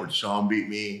WrestleMania where Shawn beat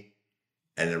me,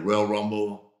 and the Royal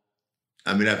Rumble.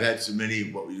 I mean, I've had so many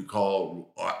what you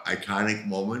call iconic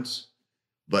moments,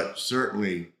 but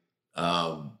certainly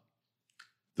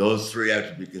those three have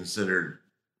to be considered,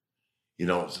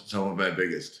 some of my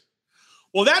biggest.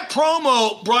 Well, that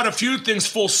promo brought a few things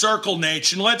full circle,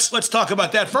 Nate, and let's talk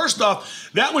about that. First off,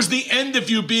 that was the end of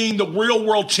you being the real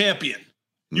world champion.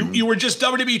 You were just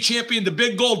WWE champion, the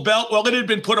big gold belt. Well, it had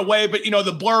been put away, but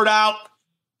the blurred out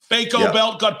Fako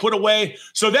belt got put away.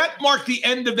 So that marked the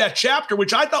end of that chapter,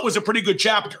 which I thought was a pretty good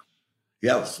chapter.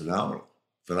 Yeah, it was phenomenal.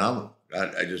 Phenomenal.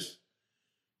 I just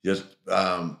it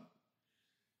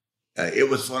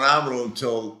was phenomenal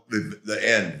until the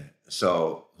end.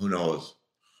 So who knows?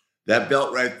 That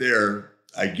belt right there,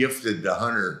 I gifted to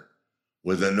Hunter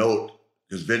with a note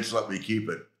because Vince let me keep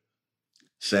it,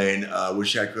 saying, I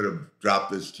wish I could have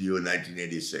dropped this to you in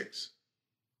 1986.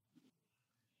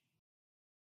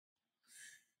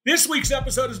 This week's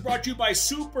episode is brought to you by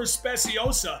Super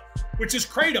Speciosa, which is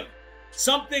kratom,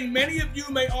 something many of you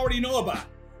may already know about.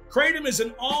 Kratom is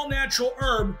an all-natural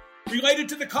herb related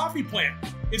to the coffee plant.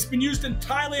 It's been used in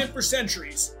Thailand for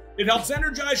centuries. It helps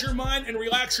energize your mind and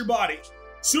relax your body.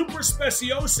 Super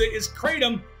Speciosa is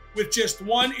kratom with just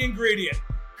one ingredient,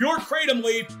 pure kratom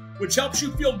leaf, which helps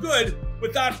you feel good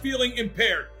without feeling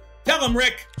impaired. Tell them,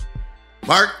 Rick.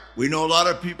 Mark, we know a lot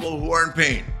of people who are in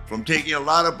pain from taking a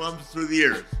lot of bumps through the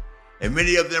years, and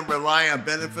many of them rely on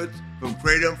benefits from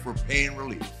kratom for pain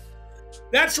relief.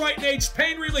 That's right, Nate's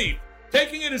pain relief.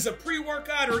 Taking it as a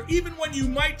pre-workout or even when you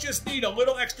might just need a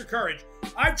little extra courage.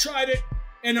 I've tried it,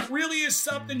 and it really is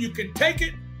something you can take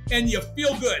it and you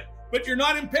feel good. But you're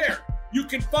not impaired. You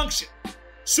can function.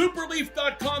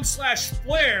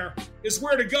 Superleaf.com/Flair is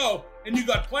where to go, and you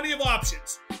got plenty of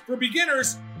options. For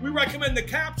beginners, we recommend the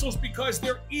capsules because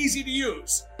they're easy to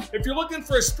use. If you're looking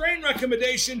for a strain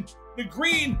recommendation, the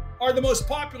green are the most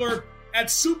popular at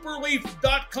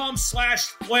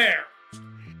superleaf.com/Flair.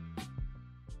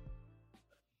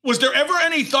 Was there ever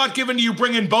any thought given to you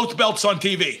bringing both belts on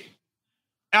TV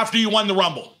after you won the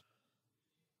Rumble?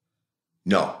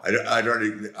 No,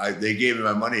 they gave me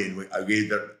my money, and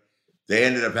they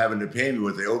ended up having to pay me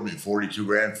what they owed me,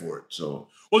 $42,000 for it. So,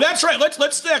 well, that's right.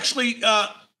 Let's actually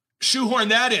shoehorn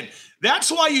that in.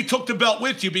 That's why you took the belt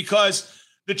with you, because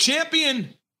the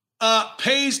champion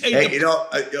pays a. Hey, I'll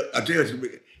tell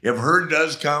you, if Herd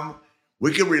does come,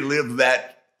 we can relive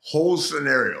that whole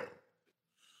scenario.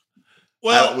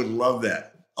 Well, I would love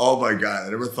that. Oh my God,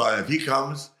 I never thought if he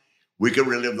comes, we can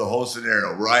relive the whole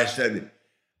scenario. Where I said,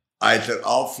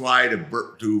 I'll fly to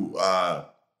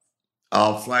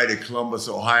Columbus,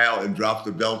 Ohio, and drop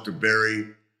the belt to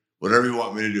Barry, whatever you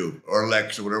want me to do, or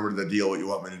Lex, or whatever the deal you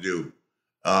want me to do.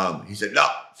 He said, no,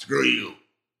 screw you.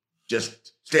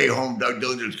 Just stay home. Doug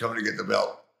Dillinger's coming to get the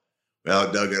belt.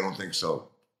 Well, Doug, I don't think so.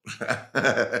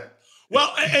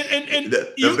 Well, and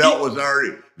the belt was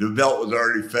already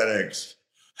FedExed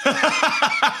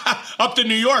up to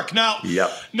New York. Now,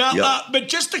 yep. But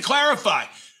just to clarify,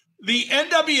 the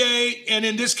NWA, and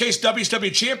in this case,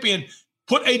 WCW champion,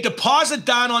 put a deposit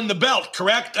down on the belt,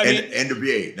 correct?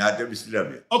 NWA, not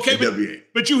WCW. Okay, NWA.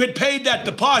 But you had paid that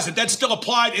deposit. That still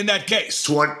applied in that case.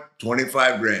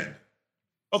 $25,000.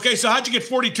 Okay, so how'd you get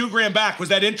 $42,000 back? Was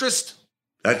that interest?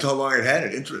 That's how long I had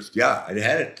it. Interest, yeah, I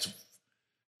had it.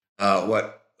 I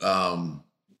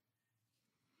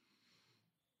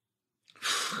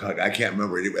can't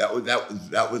remember.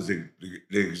 That was the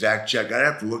exact check. I'd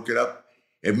have to look it up.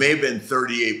 It may have been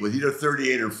 38. It was either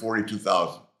 38 or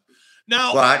 42,000.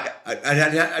 Now, well, I'd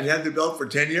had the belt for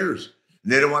 10 years,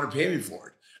 and they didn't want to pay me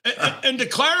for it. And to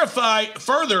clarify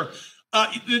further,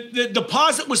 the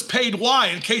deposit was paid why?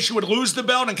 In case you would lose the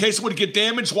belt, in case it would get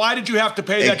damaged? Why did you have to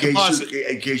pay that deposit?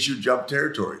 In case you jumped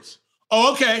territories.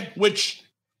 Oh, okay. Which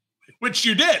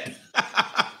you did.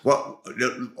 Well,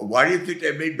 why do you think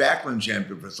they made Backlund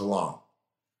champion for so long?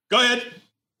 Go ahead.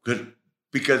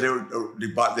 Because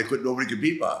nobody could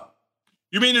beat Bob.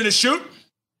 You mean in a shoot?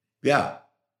 Yeah.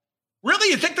 Really?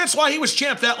 You think that's why he was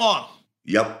champ that long?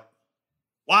 Yep.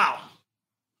 Wow.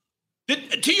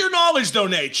 To your knowledge, though,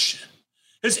 Nate,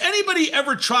 has anybody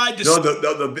ever tried to... No,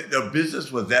 the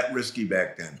business was that risky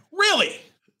back then. Really?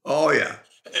 Oh, yeah.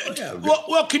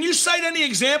 Well, can you cite any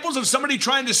examples of somebody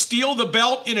trying to steal the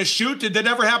belt in a shoot? Did that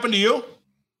ever happen to you?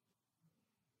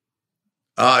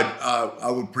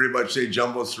 I would pretty much say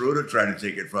Jumbo Ceruta tried to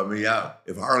take it from me, yeah.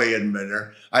 If Harley hadn't been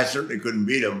there, I certainly couldn't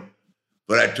beat him.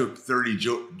 but I took 30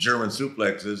 German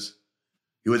suplexes.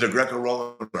 He was a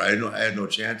Greco-Roman. I had no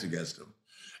chance against him.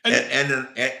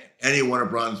 And he won a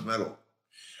bronze medal.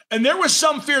 And there was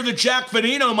some fear that Jack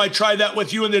Veneno might try that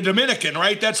with you in the Dominican,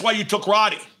 right? That's why you took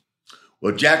Roddy.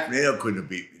 Well, Jack Veneno couldn't have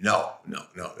beat me. No.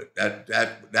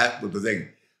 That was the thing.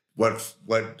 What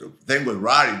the thing with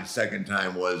Roddy the second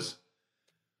time was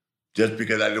just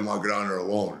because I didn't want to get on there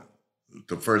alone.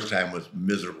 The first time was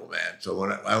miserable, man. So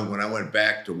when I went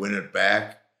back to win it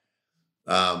back,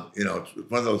 it's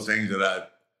one of those things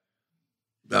that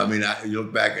you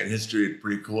look back in history, it's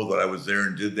pretty cool that I was there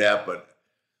and did that. But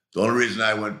the only reason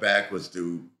I went back was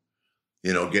to,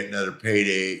 get another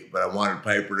payday. But I wanted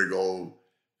Piper to go,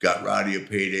 got Roddy a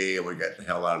payday, and we got the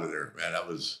hell out of there, man. That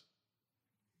was,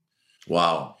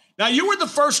 wow. Now you were the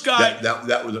first guy.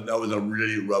 That was a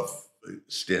really rough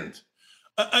stint.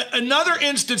 Another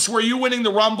instance where you winning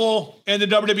the Rumble and the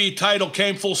WWE title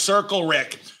came full circle,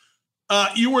 Rick.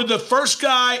 You were the first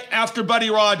guy after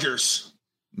Buddy Rogers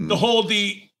to hold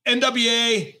the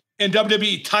NWA and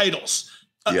WWE titles.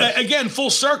 Yes. Again,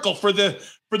 full circle for the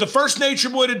first Nature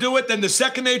Boy to do it, then the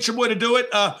second Nature Boy to do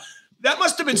it. That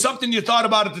must have been something you thought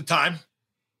about at the time.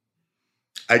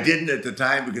 I didn't at the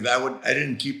time because I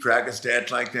didn't keep track of stats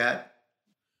like that.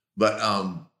 But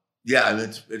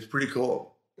it's pretty cool.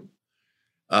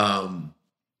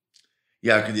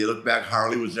 Because you look back,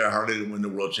 Harley was there. Harley didn't win the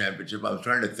world championship. I was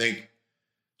trying to think.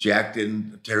 Jack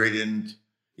didn't. Terry didn't.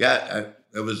 Yeah,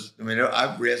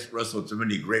 I've wrestled so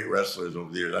many great wrestlers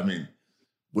over the years. I mean,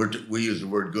 we use the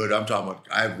word good. I'm talking about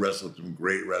I've wrestled some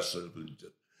great wrestlers.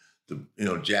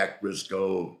 Jack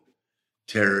Briscoe,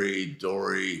 Terry,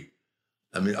 Dory.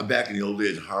 I mean, back in the old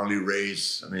days, Harley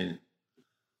Race. I mean,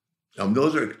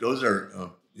 those are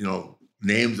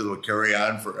names that will carry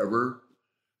on forever,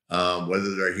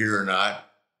 whether they're here or not.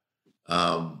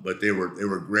 But they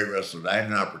were great wrestlers. I had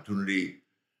an opportunity.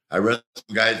 I wrestled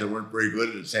guys that weren't very good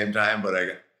at the same time, but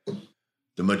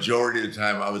the majority of the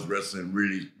time I was wrestling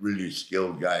really, really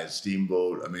skilled guys.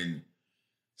 Steamboat. I mean,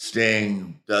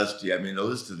 Sting, Dusty. I mean, the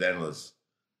list is endless.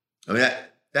 I mean,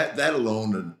 that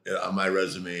alone on my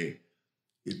resume,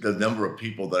 the number of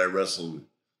people that I wrestled,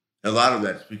 a lot of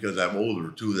that's because I'm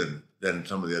older too than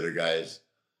some of the other guys.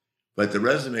 But the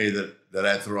resume that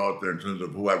I throw out there in terms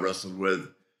of who I wrestled with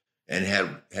and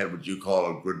had what you call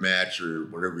a good match or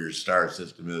whatever your star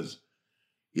system is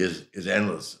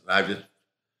endless.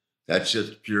 That's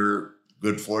just pure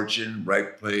good fortune,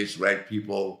 right place, right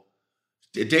people.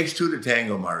 It takes two to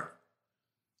tango, Mark.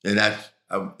 And that's,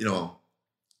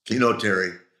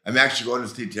 Terry. I'm actually going to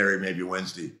see Terry maybe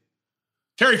Wednesday.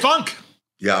 Terry Funk.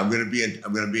 Yeah, I'm going to be in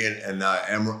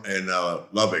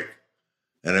Lubbock,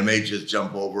 and I may just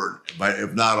jump over. But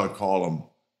if not, I'll call him.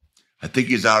 I think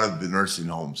he's out of the nursing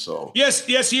home. So yes,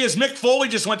 he is. Mick Foley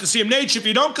just went to see him. Nate, if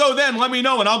you don't go, then let me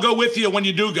know, and I'll go with you when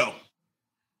you do go.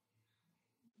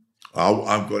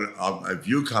 If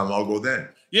you come, I'll go then.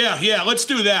 Yeah, let's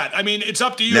do that. I mean, it's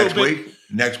up to you.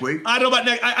 Next week? I don't know about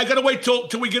next. I got to wait till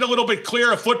we get a little bit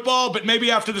clear of football, but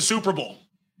maybe after the Super Bowl.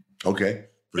 Okay,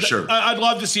 sure. I'd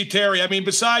love to see Terry. I mean,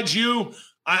 besides you,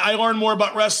 I learned more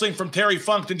about wrestling from Terry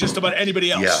Funk than just about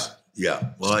anybody else. Yeah.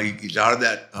 Well, he's out of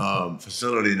that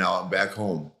facility now. I'm back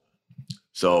home.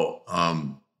 So, as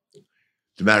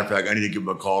a matter of fact, I need to give him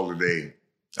a call today.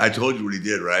 I told you what he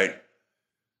did, right?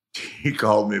 He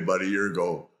called me about a year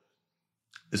ago.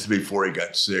 This is before he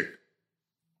got sick.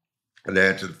 And I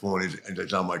answered the phone, and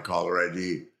it's on my caller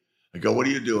ID. I go, "What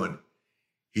are you doing?"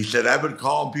 He said, "I've been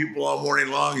calling people all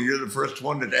morning long, and you're the first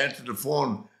one that answered the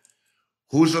phone.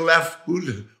 Who's alive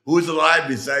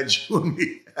besides you and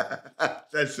me?"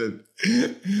 I said,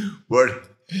 "Well,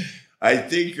 I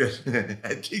think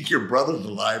your brother's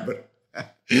alive, but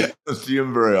I don't see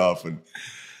him very often."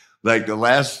 Like the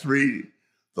last three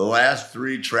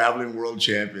traveling world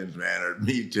champions, man, are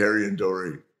me, Terry, and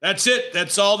Dory. That's it.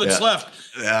 That's all that's left.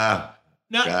 Yeah.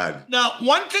 Now,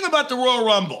 one thing about the Royal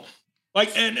Rumble,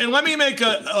 and let me make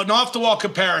an off-the-wall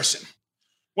comparison.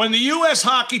 When the U.S.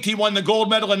 hockey team won the gold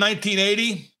medal in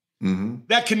 1980,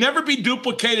 that can never be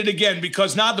duplicated again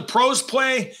because now the pros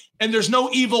play and there's no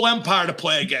evil empire to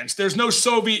play against. There's no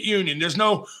Soviet Union. There's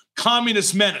no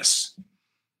communist menace.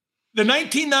 The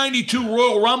 1992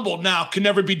 Royal Rumble now can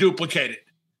never be duplicated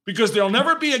because there'll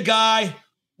never be a guy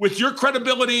with your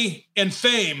credibility and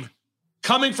fame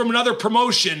coming from another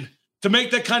promotion to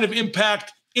make that kind of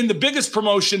impact in the biggest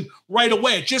promotion right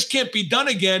away. It just can't be done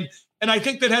again. And I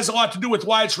think that has a lot to do with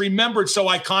why it's remembered so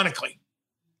iconically.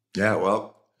 Yeah,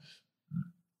 well,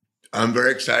 I'm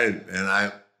very excited. And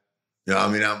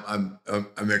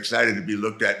I'm excited to be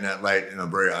looked at in that light, and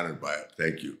I'm very honored by it.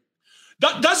 Thank you.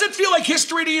 Does it feel like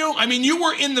history to you? I mean, you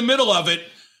were in the middle of it,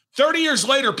 30 years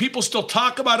later, people still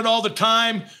talk about it all the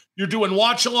time. You're doing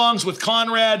watch-alongs with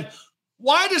Conrad.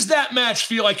 Why does that match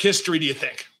feel like history, do you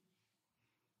think?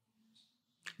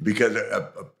 Because,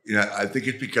 I think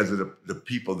it's because of the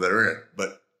people that are in it.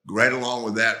 But right along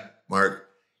with that, Mark,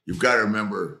 you've got to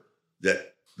remember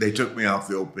that they took me off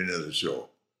the opening of the show.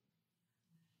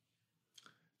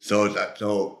 So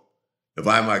if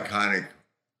I'm iconic,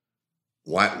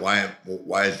 why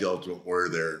is the Ultimate Warrior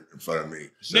there in front of me?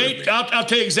 Nate, I'll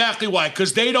tell you exactly why.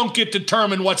 Because they don't get to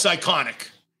determine what's iconic.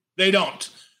 They don't.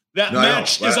 That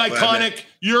match is iconic.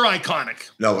 You're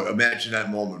iconic. No, but imagine that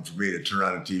moment for me to turn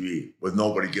on a TV with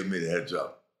nobody giving me the heads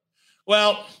up.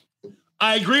 Well,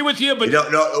 I agree with you, but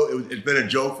it's been a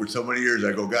joke for so many years.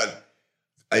 I go, God,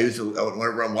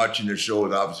 whenever I'm watching the show,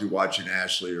 and obviously watching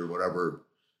Ashley or whatever,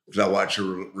 because I watch her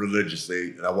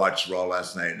religiously, and I watched Raw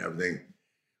last night and everything,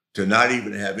 to not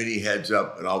even have any heads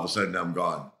up, and all of a sudden I'm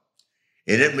gone,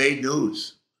 and it made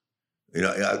news. You're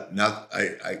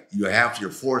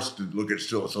forced to look at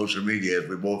social media as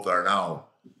we both are now,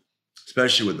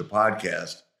 especially with the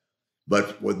podcast,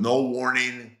 but with no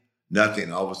warning,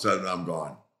 nothing. All of a sudden, I'm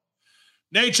gone.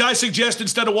 Nate, I suggest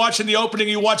instead of watching the opening,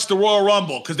 you watch the Royal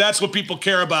Rumble, because that's what people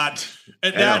care about.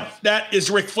 And that is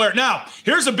Ric Flair. Now,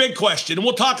 here's a big question, and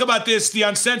we'll talk about this, the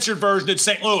uncensored version at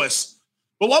St. Louis.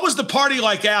 But what was the party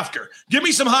like after? Give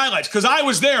me some highlights, because I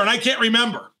was there and I can't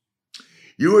remember.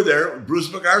 You were there.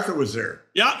 Bruce MacArthur was there.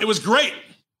 Yeah, it was great.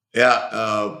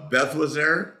 Yeah, Beth was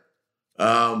there. We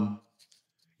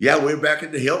were back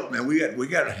at the Hilton, man. We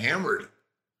got hammered.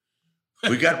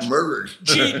 We got murdered.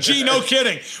 Gee, no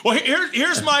kidding. Well,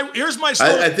 here's my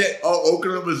story. I think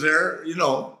Oakland was there.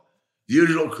 The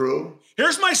usual crew.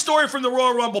 Here's my story from the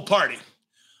Royal Rumble party.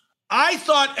 I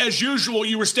thought, as usual,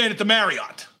 you were staying at the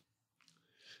Marriott.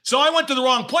 So I went to the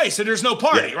wrong place, and there's no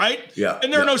party, right? Yeah.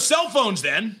 And there are no cell phones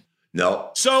then.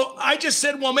 No. So I just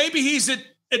said, well, maybe he's at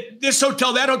this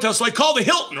hotel, that hotel. So I called the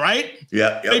Hilton, right?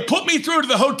 Yeah. They put me through to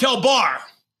the hotel bar.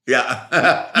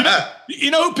 Yeah.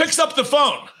 you know who picks up the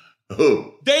phone?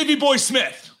 Who? Davey Boy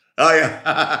Smith. Oh,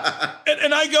 yeah.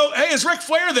 and I go, hey, is Ric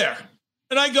Flair there?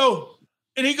 And I go,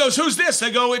 and he goes, who's this? I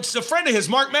go, it's a friend of his,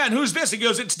 Mark Madden. Who's this? He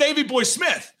goes, it's Davey Boy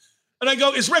Smith. And I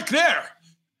go, is Rick there?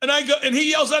 And I go, and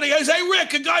he yells out, he goes, hey,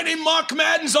 Rick, a guy named Mark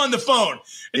Madden's on the phone.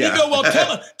 And you go, well,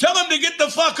 tell him to get the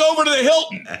fuck over to the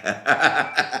Hilton.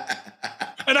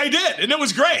 And I did, and it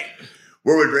was great.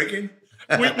 Were we drinking?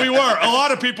 We were. A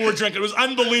lot of people were drinking. It was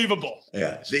unbelievable.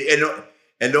 Yeah. See,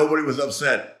 and nobody was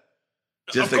upset.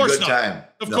 Just a good time.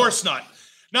 Of course not.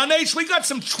 Now, Nate, we got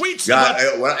some tweets.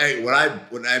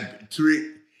 When I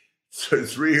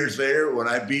 3 years later, when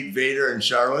I beat Vader in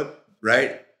Charlotte,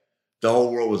 right? The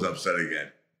whole world was upset again.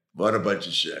 What a bunch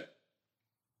of shit.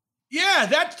 Yeah,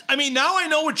 now I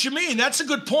know what you mean. That's a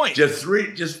good point. Just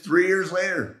 3 years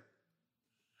later.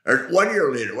 Or 1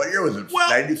 year later. What year was it?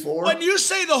 94? When you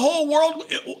say the whole world,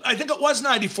 I think it was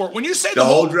 94. When you say the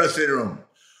whole dressing room.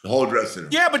 The whole dressing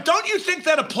room. Yeah, but don't you think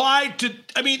that applied to,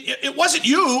 it wasn't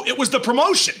you, it was the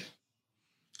promotion.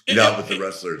 But the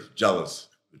wrestlers, jealous.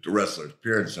 The wrestlers,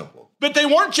 pure and simple. But they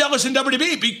weren't jealous in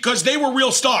WWE because they were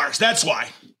real stars. That's why.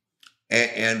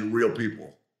 And real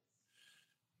people.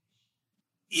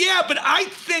 Yeah, but I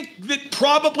think that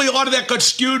probably a lot of that got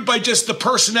skewed by just the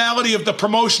personality of the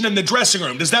promotion in the dressing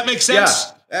room. Does that make sense?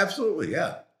 Yeah, absolutely.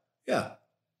 Yeah.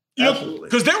 Absolutely.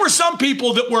 Because there were some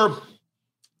people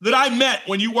that I met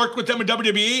when you worked with them in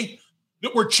WWE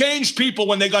that were changed people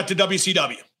when they got to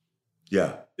WCW.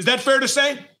 Yeah. Is that fair to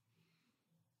say?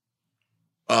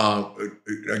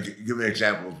 Give me an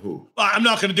example of who. I'm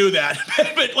not going to do that.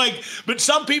 but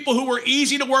some people who were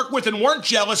easy to work with and weren't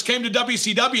jealous came to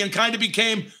WCW and kind of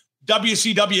became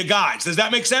WCW guys. Does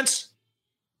that make sense?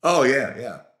 Oh,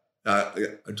 yeah.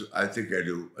 I think I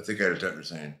do. I think I understand what you're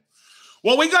saying.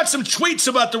 Well, we got some tweets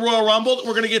about the Royal Rumble that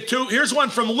we're going to get to. Here's one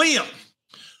from Liam.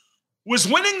 Was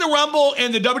winning the Rumble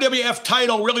and the WWF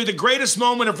title really the greatest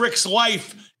moment of Rick's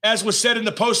life, as was said in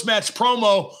the post-match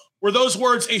promo? Were those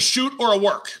words a shoot or a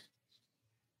work?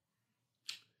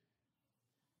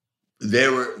 They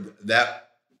were that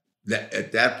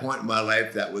at that point in my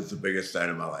life, that was the biggest night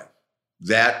of my life.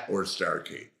 That or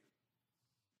Starrcade.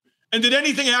 And did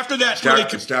anything after that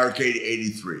Starrcade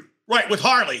 83. Right, with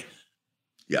Harley.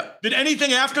 Yeah. Did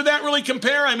anything after that really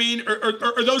compare?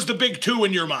 Or are those the big two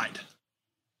in your mind?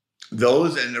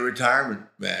 Those and the retirement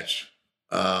match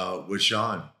with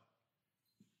Shawn.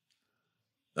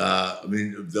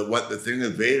 The thing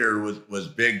with Vader was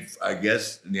big, I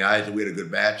guess, in the eyes that we had a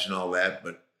good match and all that.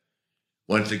 But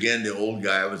once again, the old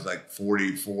guy was like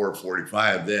 44,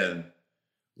 45 then,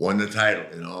 won the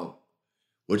title,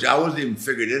 which I wasn't even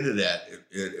figured into that.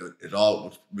 It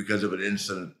all because of an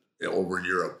incident over in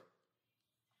Europe.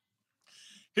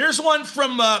 Here's one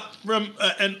from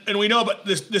and we know about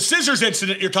the scissors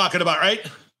incident you're talking about, right?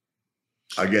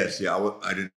 I guess, yeah.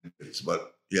 I didn't,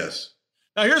 but yes.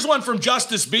 Now here's one from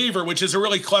Justice Beaver, which is a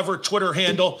really clever Twitter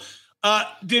handle.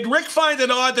 Did Rick find it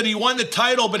odd that he won the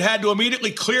title but had to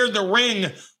immediately clear the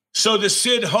ring so the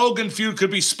Sid Hogan feud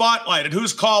could be spotlighted?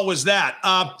 Whose call was that?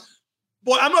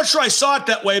 Boy, I'm not sure I saw it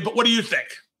that way, but what do you think?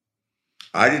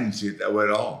 I didn't see it that way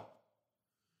at all.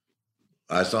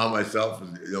 I saw myself,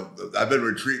 I've been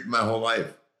retreating my whole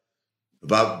life.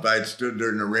 If I'd stood there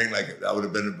in the ring, like that would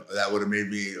have made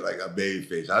me like a baby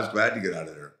face. I was glad to get out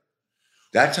of there.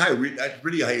 That's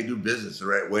really how you do business the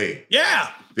right way.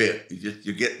 Yeah.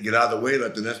 You get out of the way,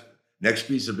 let the next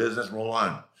piece of business roll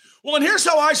on. Well, and here's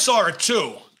how I saw it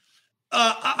too.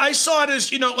 I saw it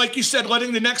as, like you said,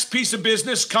 letting the next piece of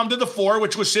business come to the fore,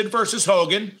 which was Sid versus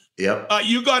Hogan. Yep.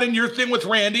 You got in your thing with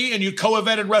Randy and you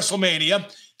co-evented WrestleMania.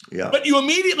 Yeah. But you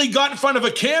immediately got in front of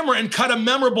a camera and cut a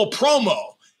memorable promo.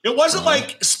 It wasn't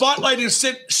like spotlighting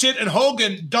Sid and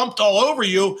Hogan dumped all over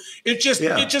you. It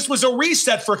just was a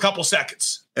reset for a couple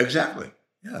seconds. Exactly.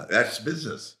 Yeah, that's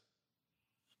business.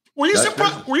 Were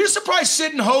you surprised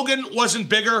Sid and Hogan wasn't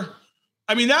bigger?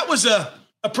 I mean, that was a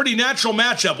pretty natural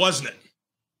matchup, wasn't it?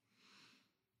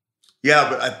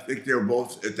 Yeah, but I think they were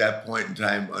both at that point in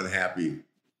time unhappy.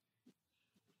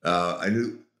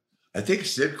 I think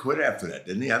Sid quit after that,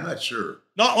 didn't he? I'm not sure.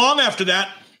 Not long after that.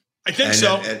 I think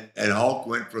so. And Hulk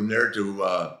went from there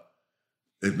to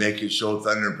make his show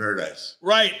Thunder in Paradise.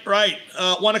 Right.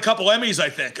 Won a couple Emmys, I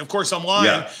think. Of course, I'm lying.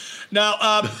 Yeah.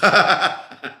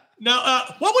 Now,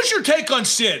 what was your take on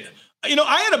Sid?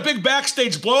 I had a big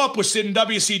backstage blow up with Sid in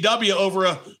WCW over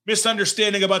a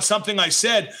misunderstanding about something I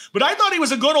said, but I thought he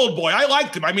was a good old boy. I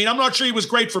liked him. I mean, I'm not sure he was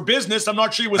great for business. I'm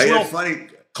not sure he was real funny.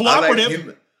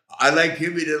 cooperative. I liked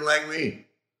him. He didn't like me.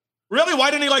 Really?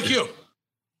 Why didn't he like you?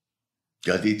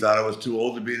 Because he thought I was too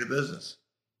old to be in the business.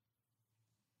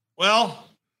 Well,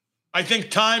 I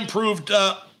think time proved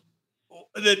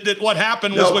that what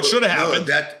happened was what should have happened.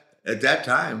 At that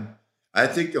time, I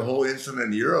think the whole incident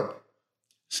in Europe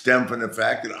stemmed from the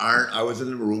fact that I was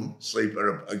in the room,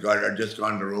 sleeping, I'd just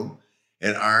gone to the room,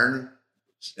 and Arn,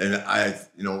 and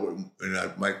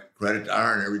my credit to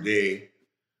Arn every day,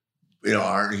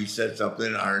 Arn, he said something,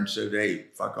 and Arn said, "Hey,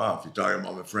 fuck off, you're talking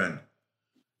about my friend."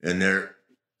 And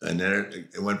then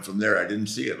it went from there. I didn't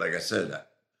see it. Like I said,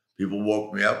 people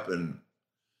woke me up, and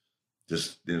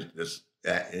this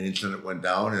incident went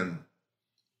down. And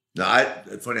now,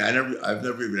 it's funny. I've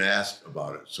never even asked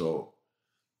about it. So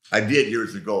I did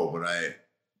years ago, but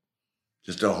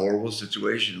just a horrible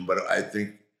situation. But I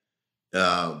think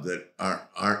that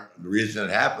the reason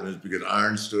it happened is because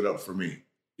Arn stood up for me.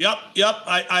 Yep.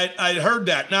 I heard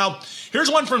that. Now, here's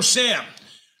one from Sam.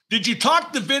 Did you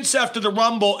talk to Vince after the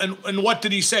Rumble, and what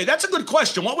did he say? That's a good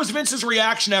question. What was Vince's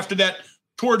reaction after that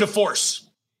tour de force?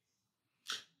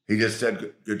 He just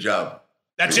said, good job.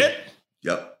 That's it?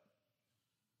 Yep.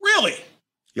 Really?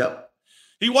 Yep.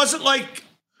 He wasn't like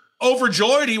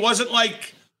overjoyed. He wasn't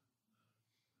like.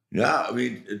 No, I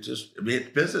mean, it's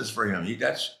business for him.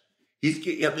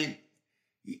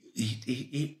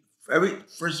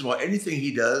 First of all, anything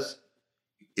he does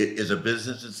is a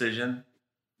business decision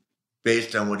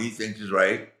based on what he thinks is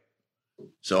right.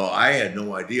 So I had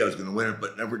no idea I was going to win it.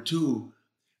 But number two,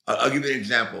 I'll give you an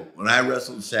example. When I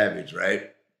wrestled Savage,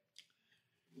 right?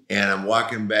 And I'm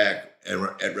walking back at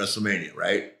WrestleMania,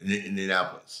 right? In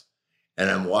Indianapolis. And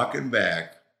I'm walking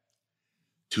back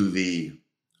to the,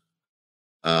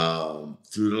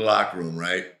 through the locker room,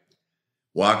 right?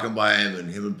 Walking by him, and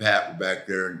him and Pat were back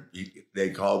there, and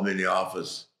they called me in the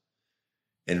office.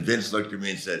 And Vince looked at me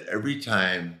and said, every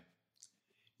time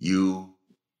you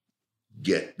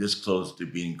get this close to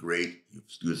being great, you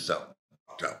do something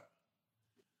fucked up.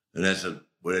 And I said,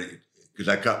 because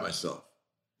I cut myself.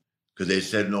 Because they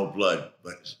said no blood,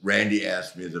 but Randy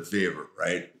asked me as a favor,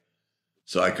 right?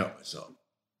 So I cut myself.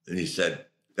 And he said,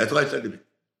 that's what I said to me.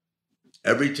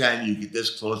 Every time you get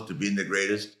this close to being the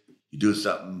greatest, you do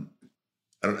something,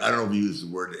 I don't know if you use the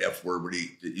word, the F word, but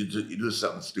you do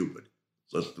something stupid.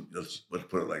 So let's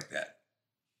put it like that.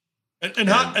 And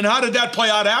how did that play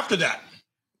out after that?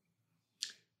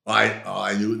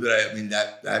 I knew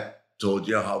that. That told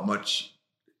you how much.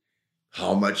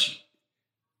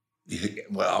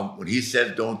 Well, when he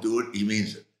says don't do it, he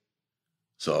means it.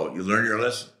 So you learn your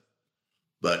lesson.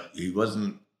 But he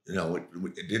wasn't.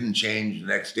 It didn't change the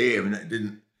next day. I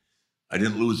mean, I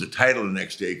didn't lose the title the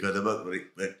next day because of it.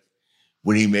 But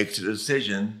when he makes a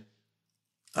decision,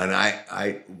 and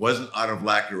I wasn't out of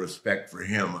lack of respect for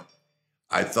him.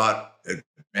 I thought it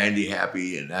made Randy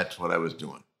happy, and that's what I was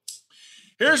doing.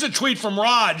 Here's a tweet from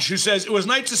Raj who says, it was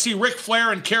nice to see Ric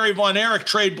Flair and Kerry Von Erich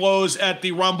trade blows at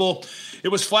the Rumble. It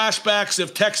was flashbacks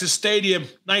of Texas Stadium,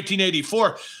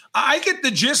 1984. I get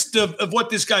the gist of what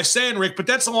this guy's saying, Rick, but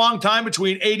that's a long time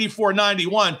between 84 and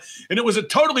 91. And it was a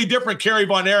totally different Kerry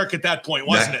Von Erich at that point,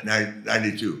 wasn't it?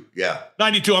 92, yeah.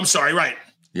 92, I'm sorry, right.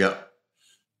 Yep.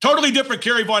 Totally different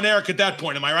Kerry Von Erich at that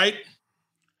point, am I right?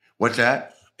 What's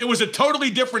that? It was a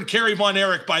totally different Kerry Von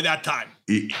Erich by that time.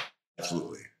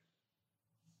 Absolutely.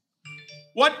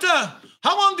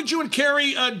 How long did you and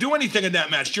Kerry do anything in that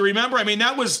match? Do you remember? I mean,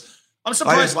 I'm surprised.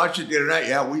 I just watched it the other night.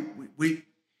 Yeah,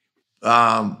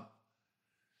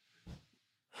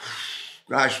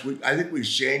 I think we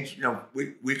changed.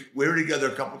 We were together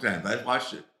a couple times. I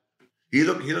watched it. He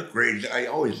looked great. I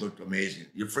always looked amazing.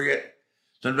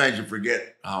 Sometimes you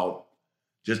forget how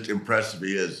just impressive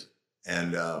he is,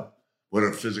 and what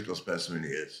a physical specimen he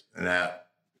is. And I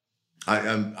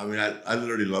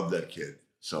literally love that kid.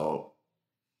 So.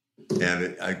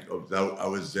 And I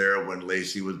was there when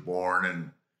Lacey was born,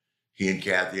 and he and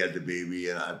Kathy had the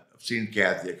baby, and I've seen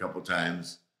Kathy a couple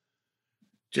times.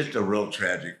 Just a real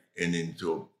tragic ending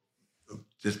to a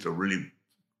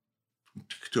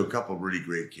couple of really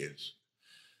great kids.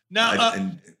 Now,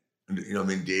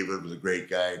 David was a great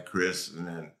guy, Chris, and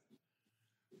then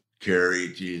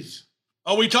Kerry. Geez.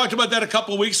 Oh, we talked about that a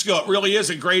couple of weeks ago. It really is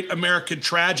a great American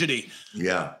tragedy.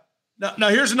 Yeah. Now,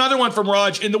 here's another one from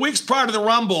Raj. In the weeks prior to the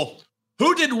Rumble,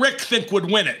 who did Rick think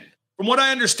would win it? From what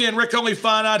I understand, Rick only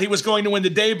found out he was going to win the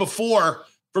day before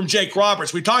from Jake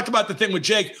Roberts. We talked about the thing with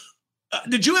Jake.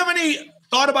 Did you have any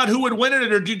thought about who would win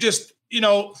it, or did you just,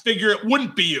 figure it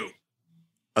wouldn't be you?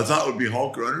 I thought it would be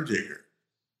Hulk or Undertaker.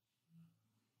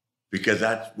 Because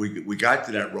we got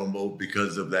to that Rumble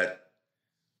because of that,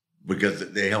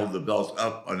 because they held the belts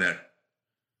up on that.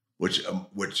 Which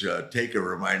Taker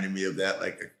reminded me of that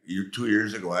like 2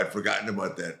 years ago. I'd forgotten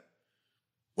about that.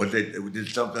 They did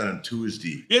something on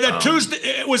Tuesday. Yeah, that Tuesday,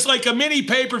 it was like a mini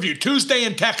pay-per-view, Tuesday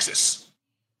in Texas.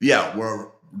 Yeah, where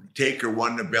Taker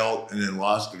won the belt and then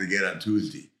lost it again on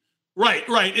Tuesday. Right.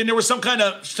 And there was some kind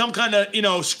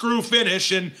of screw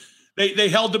finish, and they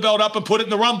held the belt up and put it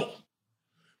in the Rumble.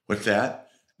 What's that?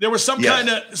 There was some kind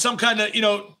of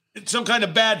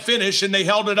bad finish, and they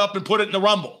held it up and put it in the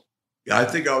Rumble. Yeah, I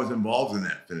think I was involved in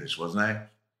that finish, wasn't I?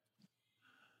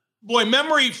 Boy,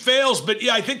 memory fails, but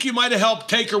yeah, I think you might have helped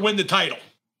Taker win the title.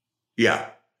 Yeah.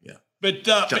 But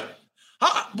Taker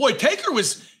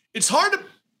it's hard to,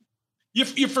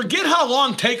 you forget how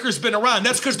long Taker's been around.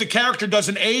 That's because the character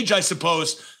doesn't age, I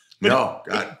suppose. But,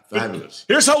 God, fabulous.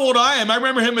 Here's how old I am. I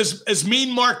remember him as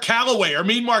Mean Mark Calloway or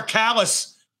Mean Mark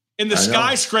Callis in the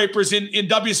Skyscrapers in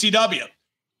WCW.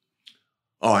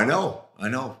 Oh, I know.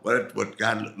 What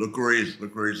God, look where he's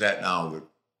at now.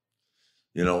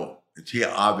 He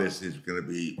obviously is going to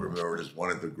be remembered as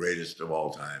one of the greatest of all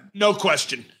time. No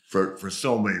question. For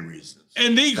so many reasons.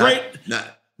 And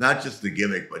not just the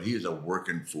gimmick, but he's a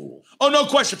working fool. Oh, no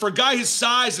question. For a guy his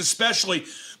size, especially.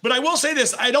 But I will say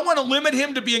this: I don't want to limit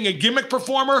him to being a gimmick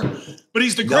performer, but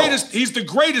he's the greatest. He's the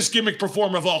greatest gimmick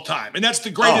performer of all time, and that's the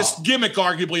greatest gimmick,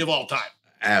 arguably, of all time.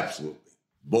 Absolutely,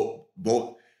 both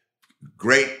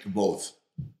great, both.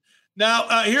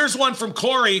 Now, here's one from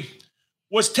Corey.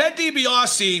 Was Ted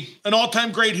DiBiase an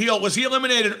all-time great heel? Was he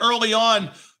eliminated early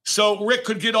on so Rick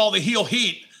could get all the heel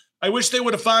heat? I wish they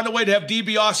would have found a way to have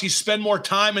DiBiase spend more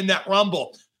time in that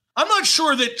Rumble. I'm not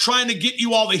sure that trying to get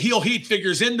you all the heel heat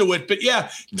figures into it, but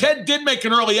yeah, Ted did make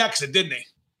an early exit, didn't he?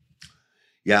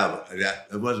 Yeah,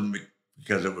 it wasn't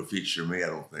because it would feature me, I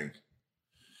don't think.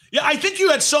 Yeah, I think you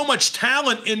had so much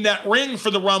talent in that ring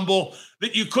for the Rumble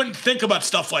that you couldn't think about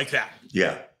stuff like that.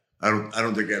 Yeah, I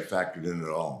don't think that factored in at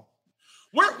all.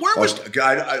 Where was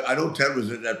I know Ted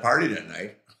was at that party that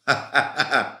night.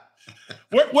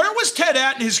 Where was Ted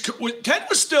at in his? Ted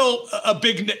was still a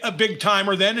big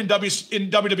timer then in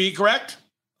WWE, correct?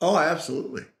 Oh,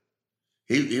 absolutely.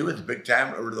 He was a big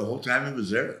timer the whole time he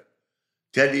was there.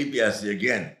 Ted DiBiase,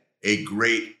 again, a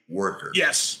great worker.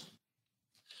 Yes.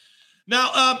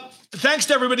 Now, thanks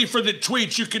to everybody for the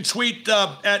tweets. You can tweet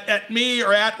at me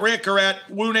or at Rick or at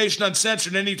Woo Nation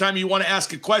Uncensored anytime you want to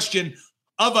ask a question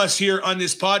of us here on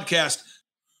this podcast.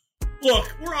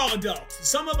 Look, we're all adults.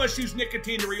 Some of us use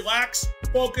nicotine to relax,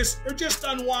 focus, or just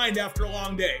unwind after a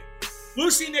long day.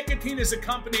 Lucy Nicotine is a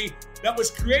company that was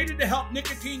created to help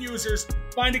nicotine users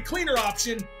find a cleaner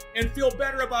option and feel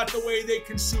better about the way they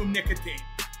consume nicotine.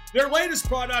 Their latest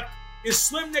product is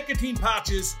Slim Nicotine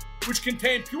Pouches, which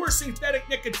contain pure synthetic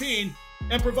nicotine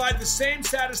and provide the same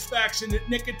satisfaction that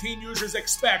nicotine users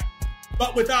expect,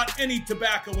 but without any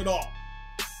tobacco at all.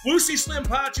 Lucy Slim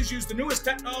Pouches use the newest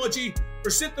technology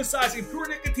for synthesizing pure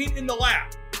nicotine in the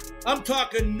lab. I'm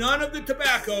talking none of the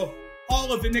tobacco,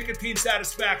 all of the nicotine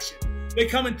satisfaction. They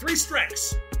come in 3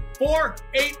 strengths, 4,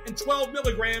 8, and 12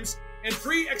 milligrams, and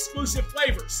 3 exclusive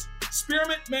flavors,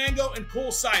 spearmint, mango, and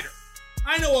cool cider.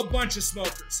 I know a bunch of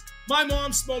smokers. My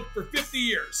mom smoked for 50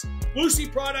 years. Lucy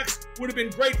products would have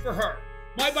been great for her.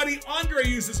 My buddy Andre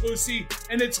uses Lucy,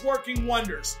 and it's working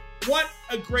wonders. What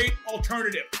a great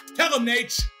alternative. Tell him,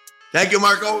 Nate. Thank you,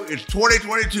 Marco. It's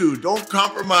 2022. Don't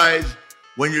compromise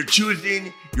when you're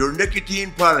choosing your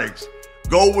nicotine products.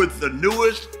 Go with the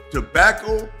newest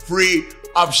tobacco-free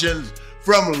options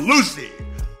from Lucy.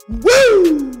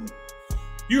 Woo!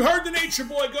 You heard the Nature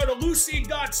Boy. Go to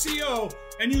lucy.co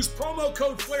and use promo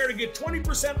code Flair to get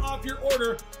 20% off your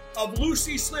order of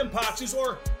Lucy Slim Pouches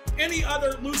or any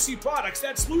other Lucy products.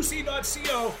 That's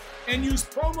lucy.co and use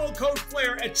promo code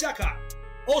Flair at checkout.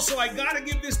 Also, I gotta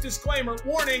give this disclaimer.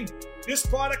 Warning, this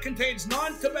product contains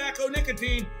non-tobacco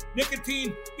nicotine.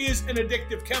 Nicotine is an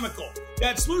addictive chemical.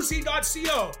 That's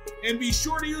lucy.co and be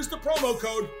sure to use the promo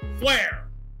code Flair.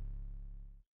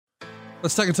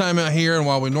 Let's take a time out here, and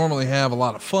while we normally have a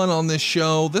lot of fun on this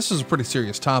show, this is a pretty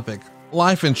serious topic.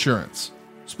 Life insurance,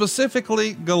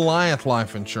 specifically Goliath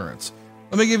life insurance.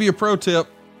 Let me give you a pro tip.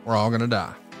 We're all going to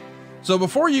die. So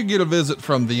before you get a visit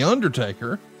from The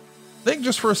Undertaker, think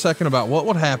just for a second about what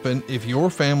would happen if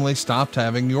your family stopped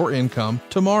having your income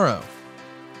tomorrow.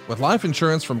 With life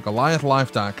insurance from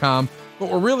GoliathLife.com,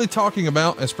 what we're really talking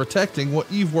about is protecting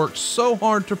what you've worked so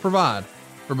hard to provide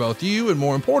for both you and,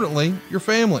 more importantly, your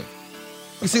family.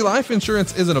 You see, life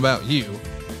insurance isn't about you.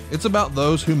 It's about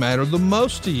those who matter the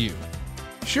most to you.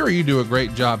 Sure, you do a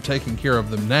great job taking care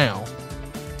of them now,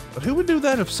 but who would do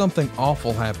that if something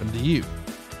awful happened to you?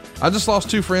 I just lost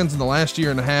 2 friends in the last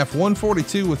year and a half, one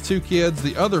 42 with 2 kids,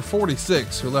 the other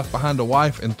 46 who left behind a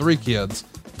wife and 3 kids.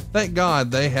 Thank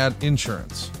God they had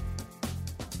insurance.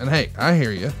 And hey, I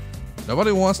hear you.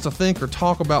 Nobody wants to think or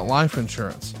talk about life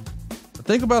insurance. But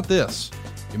think about this.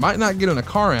 You might not get in a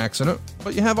car accident,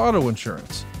 but you have auto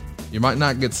insurance. You might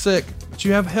not get sick, but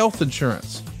you have health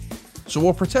insurance. So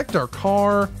we'll protect our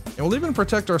car, and we'll even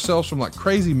protect ourselves from like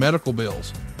crazy medical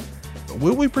bills. But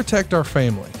will we protect our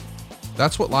family?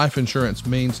 That's what life insurance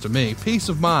means to me. Peace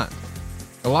of mind.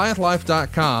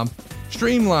 GoliathLife.com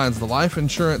streamlines the life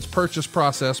insurance purchase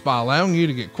process by allowing you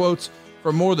to get quotes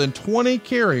from more than 20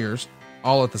 carriers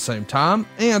all at the same time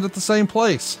and at the same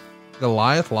place.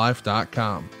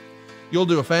 GoliathLife.com. You'll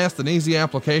do a fast and easy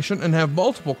application and have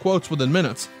multiple quotes within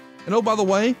minutes. And oh, by the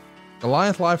way,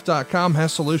 GoliathLife.com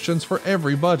has solutions for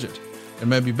every budget. And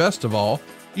maybe best of all,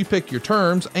 you pick your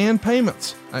terms and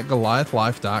payments at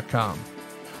GoliathLife.com.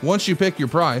 Once you pick your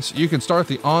price, you can start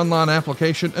the online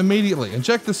application immediately. And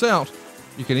check this out.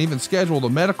 You can even schedule the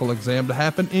medical exam to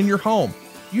happen in your home.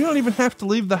 You don't even have to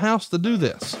leave the house to do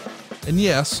this. And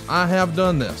yes, I have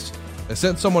done this. They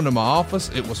sent someone to my office.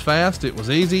 It was fast, it was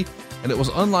easy, and it was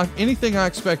unlike anything I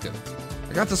expected.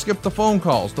 I got to skip the phone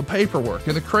calls, the paperwork,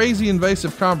 and the crazy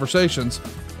invasive conversations,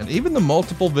 and even the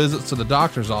multiple visits to the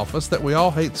doctor's office that we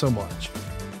all hate so much.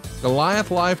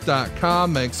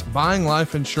 GoliathLife.com makes buying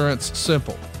life insurance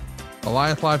simple.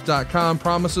 GoliathLife.com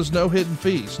promises no hidden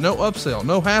fees, no upsell,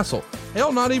 no hassle,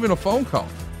 hell, not even a phone call.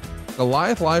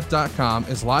 GoliathLife.com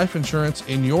is life insurance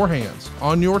in your hands,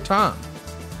 on your time.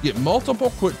 Get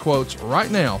multiple quick quotes right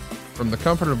now from the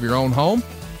comfort of your own home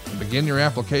and begin your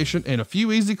application in a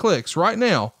few easy clicks right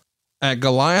now at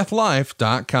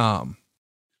GoliathLife.com.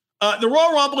 The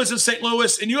Royal Rumble is in St.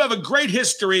 Louis, and you have a great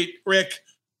history, Rick,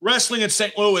 wrestling in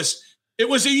St. Louis. It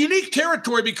was a unique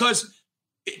territory because,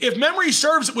 if memory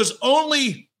serves, it was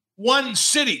only one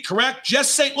city, correct?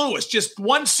 Just St. Louis, just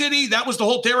one city. That was the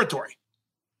whole territory.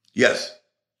 Yes.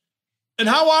 And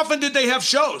how often did they have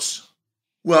shows?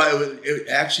 Well, it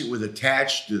actually was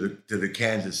attached to the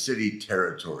Kansas City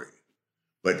territory,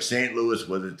 but St. Louis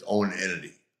was its own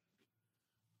entity.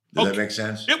 Does that make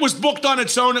sense? It was booked on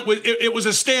its own. It was a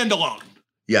standalone.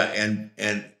 Yeah,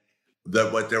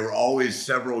 but there were always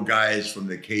several guys from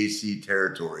the KC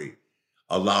territory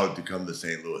allowed to come to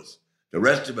St. Louis. The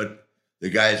rest of it, the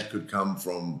guys could come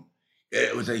from.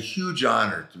 It was a huge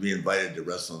honor to be invited to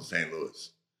wrestle in St.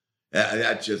 Louis.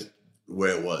 That's just the way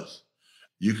it was.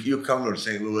 You come to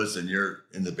St. Louis and you're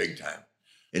in the big time,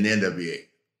 in the NWA.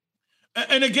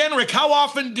 And again, Rick, how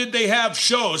often did they have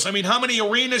shows? I mean, how many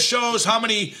arena shows? How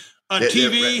many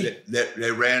TV?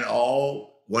 They ran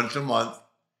all once a month,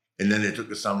 and then they took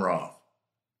the summer off.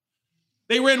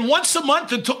 They ran once a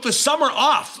month and took the summer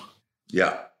off.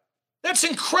 Yeah. That's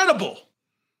incredible.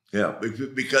 Yeah,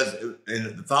 because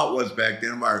and the thought was back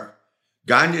then, Mark,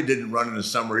 Gagne didn't run in the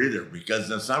summer either, because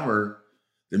in the summer,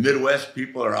 the Midwest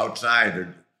people are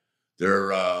outside. They're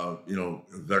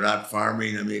they're not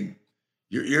farming. I mean,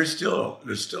 there's still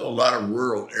a lot of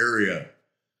rural area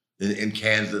in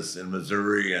Kansas and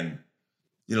Missouri and,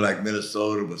 like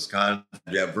Minnesota, Wisconsin.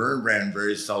 Yeah, Vern ran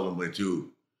very seldomly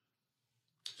too.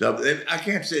 So I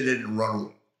can't say they didn't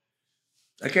run.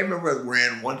 I can't remember if it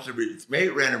ran maybe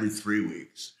it ran every 3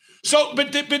 weeks. So,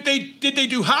 but did they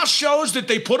do house shows that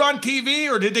they put on TV,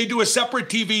 or did they do a separate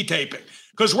TV taping?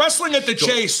 Because Wrestling at the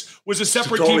Chase was a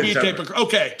separate TV taping.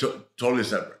 Okay. Totally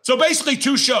separate. So basically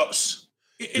 2 shows.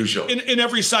 In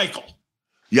every cycle.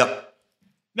 Yep.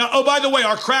 Now, by the way,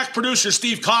 our crack producer,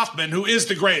 Steve Kaufman, who is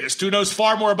the greatest, who knows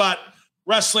far more about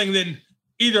wrestling than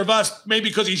either of us, maybe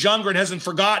because he's younger and hasn't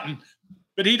forgotten,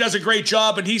 but he does a great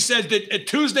job. And he said that at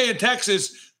Tuesday in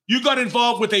Texas, you got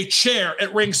involved with a chair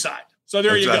at ringside. So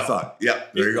there you go. That's what I thought. Yeah,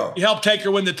 there you go. You helped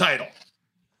Taker win the title.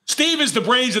 Steve is the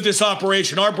brains of this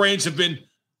operation. Our brains have been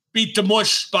beat to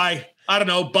mush by, I don't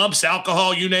know, bumps,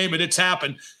 alcohol, you name it. It's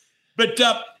happened. But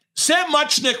Sam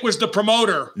Muchnick was the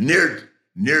promoter.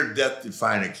 Near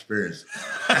death-defying experience.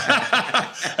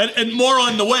 and more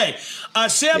on the way.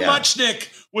 Sam Muchnick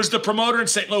was the promoter in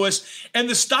St. Louis, and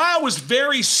the style was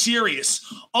very serious,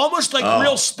 almost like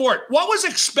real sport. What was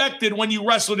expected when you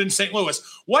wrestled in St. Louis?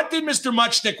 What did Mr.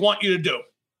 Muchnick want you to do?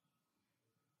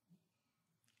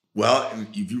 Well,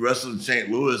 if you wrestled in St.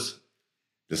 Louis,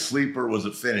 the sleeper was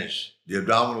a finish. The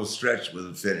abdominal stretch was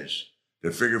a finish.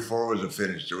 The figure 4 was a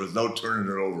finish. There was no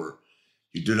turning it over.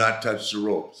 You do not touch the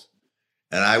ropes.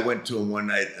 And I went to him one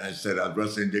night and I said, I was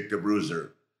wrestling Dick the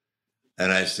Bruiser.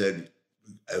 And I said,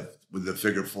 with the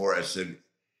figure 4, I said,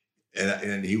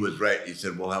 and he was right. He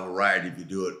said, we'll have a ride if you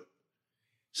do it.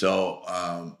 So,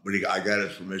 but I got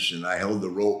his permission. I held the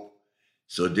rope.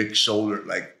 So Dick's shoulder,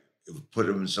 put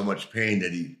him in so much pain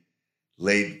that he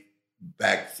laid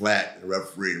back flat. The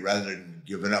referee, rather than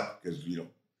giving up, because,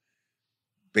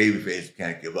 babyface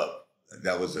can't give up.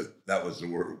 That was the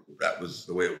word. That was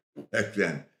the way it was back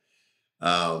then.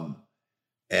 And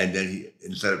then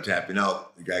instead of tapping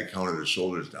out, the guy counted his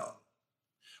shoulders down.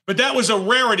 But that was a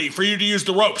rarity for you to use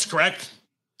the ropes, correct?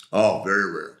 Oh,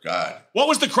 very rare. God. What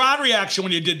was the crowd reaction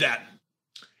when you did that?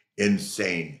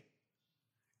 Insane.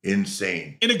 In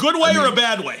a good way or a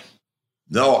bad way?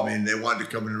 No, they wanted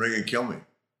to come in the ring and kill me.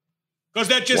 Because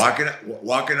that just...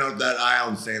 Walking out that aisle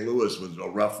in St. Louis was a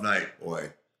rough night,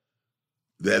 boy.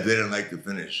 They didn't like the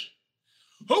finish.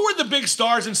 Who were the big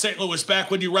stars in St. Louis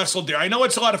back when you wrestled there? I know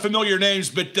it's a lot of familiar names,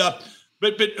 but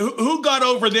who got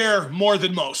over there more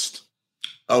than most?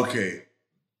 Okay.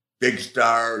 Big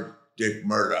star, Dick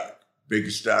Murdoch.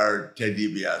 Big star, Ted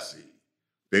DiBiase.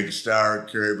 Big star,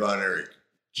 Kerry Von Erich.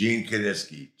 Gene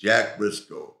Kiniski. Jack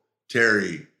Briscoe.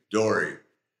 Terry Dory.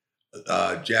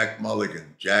 Jack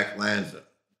Mulligan. Jack Lanza.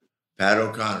 Pat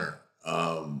O'Connor.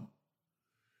 I'm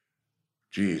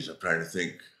trying to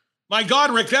think. My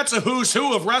God, Rick, that's a who's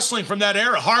who of wrestling from that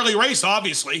era. Harley Race,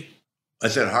 obviously. I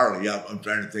said Harley, yeah. I'm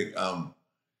trying to think. I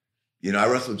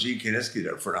wrestled Gene Kiniski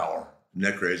there for an hour. Isn't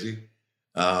that crazy?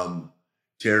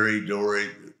 Terry, Dory,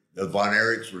 the Von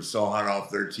Erichs were so hot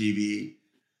off their TV.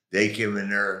 They came in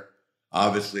there.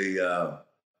 Obviously,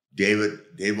 David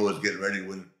was getting ready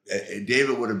when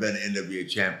David would have been NWA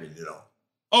champion,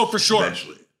 Oh, for sure.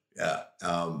 Eventually, yeah.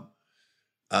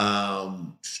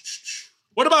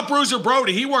 What about Bruiser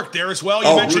Brody? He worked there as well.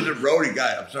 You mentioned Bruiser Brody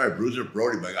guy. I'm sorry, Bruiser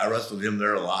Brody, but I wrestled him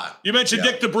there a lot. You mentioned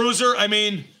Dick the Bruiser.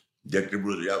 Dick the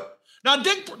Bruiser, yep. Now,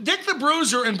 Dick the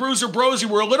Bruiser and Bruiser Brody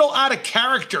were a little out of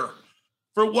character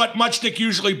for what Muchnick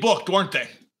usually booked, weren't they?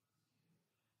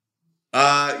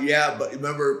 Yeah, but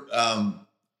remember,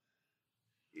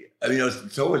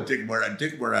 so was Dick Murdoch.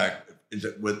 Dick Murdoch is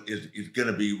going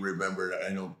to be remembered.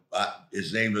 I know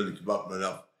his name doesn't come up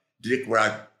enough. Dick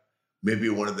Murdoch, maybe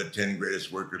one of the 10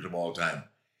 greatest workers of all time.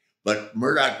 But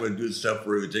Murdoch would do stuff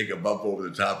where he would take a bump over the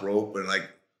top rope and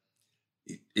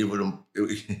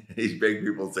he'd make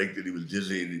people think that he was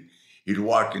dizzy, and he'd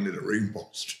walk into the ring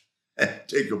post and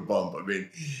take a bump.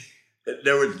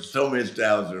 There were so many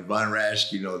styles there. Von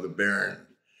Raschke, the Baron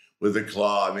with the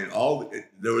claw.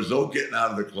 There was no getting out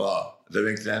of the claw. Does that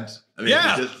make sense?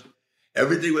 Yeah.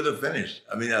 Everything was a finish.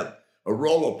 A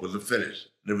roll-up was a finish.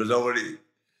 There was already...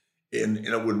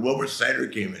 when Wilbur Snyder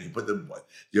came in, he put the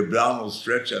abdominal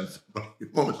stretch on somebody.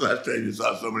 When was the last time you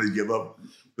saw somebody give up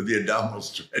with the abdominal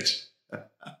stretch?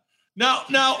 Now,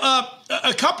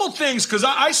 a couple things, because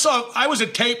I was a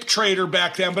tape trader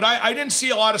back then, but I didn't see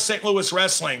a lot of St. Louis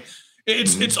wrestling.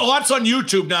 It's a lot's on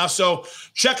YouTube now, so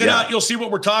check it out. You'll see what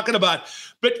we're talking about.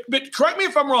 But correct me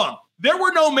if I'm wrong. There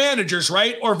were no managers,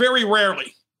 right? Or very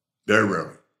rarely. Very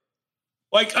rarely.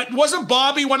 Wasn't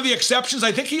Bobby one of the exceptions?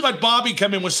 I think he let Bobby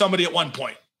come in with somebody at one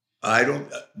point. The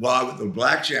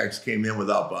Blackjacks came in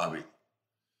without Bobby.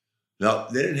 No,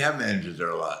 they didn't have managers there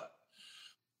a lot.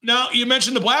 Now, you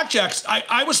mentioned the Blackjacks.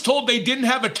 I was told they didn't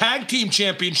have a tag team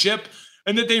championship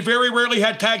and that they very rarely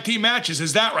had tag team matches.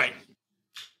 Is that right?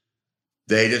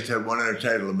 They just had one other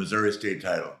title, the Missouri State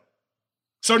title.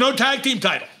 So no tag team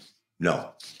title?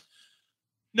 No.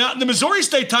 Now, the Missouri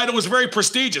State title was very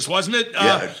prestigious, wasn't it?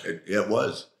 Yeah, it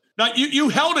was. Now, you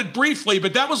held it briefly,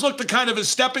 but that was looked kind of a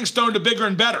stepping stone to bigger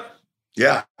and better.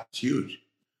 Yeah, it's huge.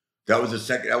 That was the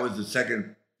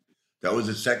second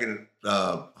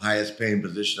highest paying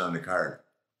position on the card.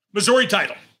 Missouri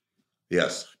title.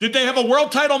 Yes. Did they have a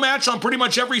world title match on pretty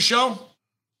much every show?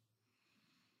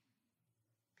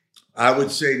 I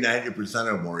would say 90% of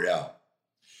them were, yeah.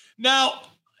 Now,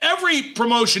 every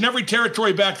promotion, every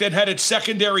territory back then had its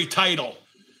secondary title.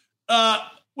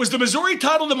 Was the Missouri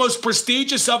title the most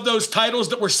prestigious of those titles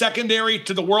that were secondary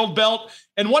to the world belt?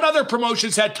 And what other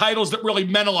promotions had titles that really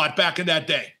meant a lot back in that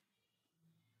day?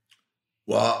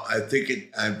 Well, I think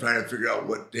I'm trying to figure out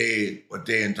what day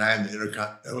and time the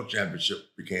Intercontinental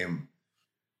Championship became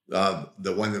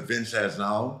the one that Vince has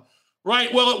now.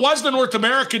 Right. Well, it was the North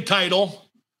American title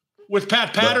with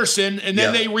Pat Patterson, and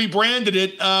then they rebranded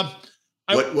it.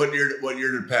 What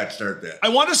year did Pat start that? I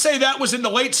want to say that was in the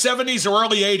late 70s or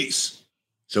early 80s.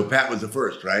 So Pat was the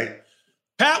first, right?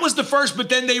 Pat was the first, but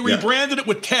then they rebranded it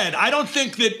with Ted. I don't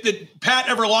think that Pat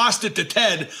ever lost it to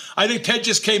Ted. I think Ted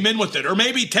just came in with it. Or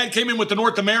maybe Ted came in with the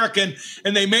North American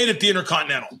and they made it the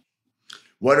Intercontinental.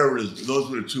 Whatever, those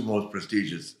were the two most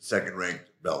prestigious second-ranked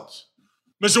belts.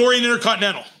 Missouri and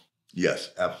Intercontinental.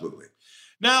 Yes, absolutely.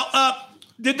 Now,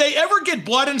 did they ever get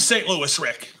blood in St. Louis,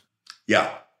 Rick?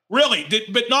 Yeah. Really?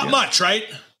 But not much, right?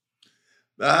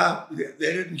 They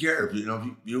didn't care. If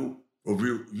you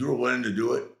were willing to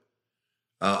do it.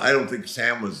 I don't think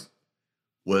Sam was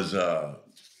over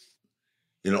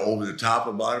the top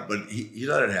about it, but he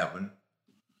let it happen.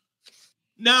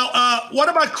 Now, what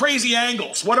about crazy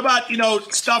angles? What about,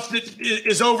 stuff that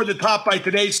is over the top by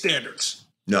today's standards?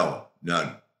 No,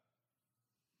 none.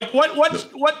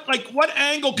 What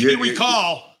angle can you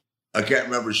recall? I can't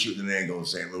remember shooting an angle in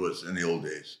St. Louis in the old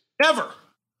days. Never.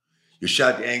 You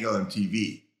shot the angle on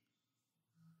TV.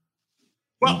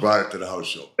 Well, and brought it to the house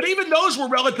show. But even those were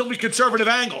relatively conservative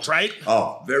angles, right?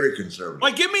 Oh, very conservative.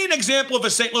 Like, give me an example of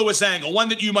a St. Louis angle, one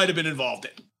that you might have been involved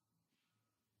in.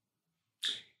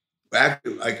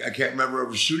 Actually, I can't remember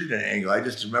ever shooting an angle. I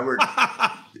just remember.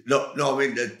 I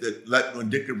mean, when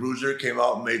Dick the Bruiser came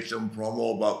out and made some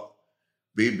promo about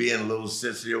me being a little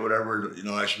sissy or whatever,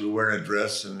 I should be wearing a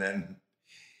dress. And then,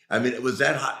 I mean, it was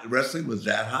that hot. Wrestling was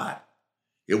that hot.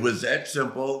 It was that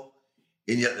simple.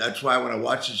 And yet that's why when I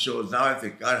watch the shows now, I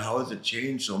think, God, how has it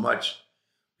changed so much?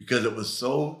 Because it was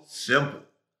so simple.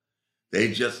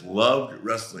 They just loved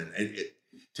wrestling.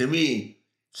 To me,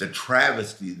 it's a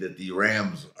travesty that the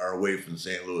Rams are away from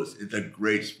St. Louis. It's a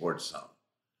great sports town.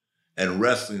 And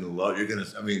wrestling,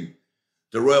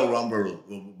 the Royal Rumble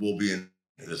will be in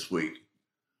this week.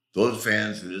 Those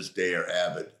fans to this day are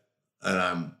avid.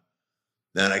 And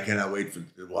I cannot wait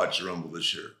to watch the Rumble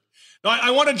this year. Now,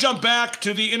 I want to jump back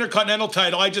to the Intercontinental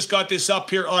title. I just got this up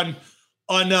here on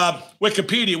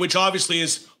Wikipedia, which obviously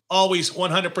is always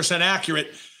 100%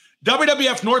 accurate.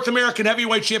 WWF North American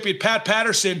Heavyweight Champion Pat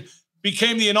Patterson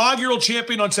became the inaugural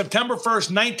champion on September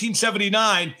 1st,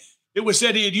 1979. It was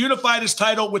said he had unified his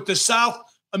title with the South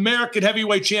American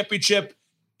Heavyweight Championship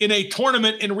in a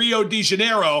tournament in Rio de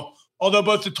Janeiro, although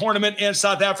both the tournament and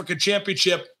South Africa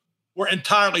Championship were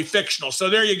entirely fictional. So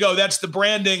there you go. That's the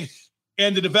branding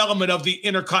and the development of the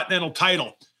Intercontinental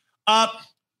title.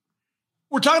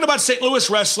 We're talking about St. Louis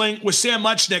wrestling with Sam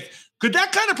Muchnick. Could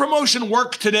that kind of promotion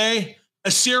work today?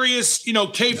 A serious,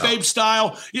 kayfabe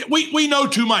style? We know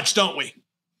too much, don't we?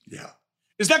 Yeah.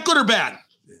 Is that good or bad?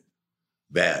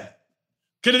 Bad.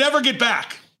 Can it ever get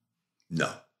back?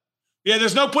 No. Yeah,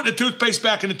 there's no putting a toothpaste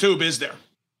back in the tube, is there?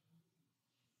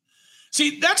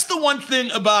 See, that's the one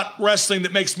thing about wrestling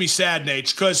that makes me sad,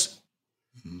 Nate, because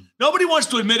nobody wants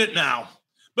to admit it now,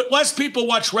 but less people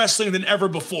watch wrestling than ever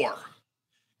before.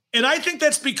 And I think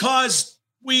that's because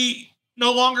we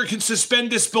no longer can suspend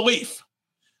disbelief.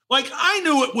 Like, I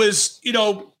knew it was,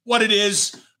 what it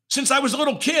is since I was a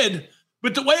little kid,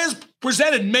 but the way it's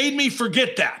presented made me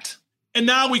forget that. And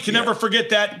now we can never forget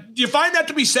that. Do you find that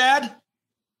to be sad?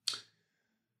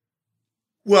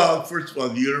 Well, first of all,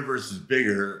 the universe is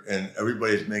bigger and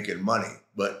everybody's making money.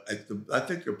 But I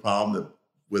think the problem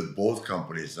with both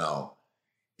companies now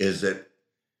is that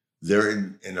they're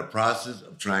in the process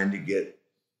of trying to get,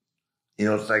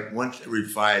 it's like once every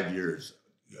 5 years.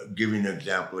 I'll give you an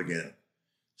example again.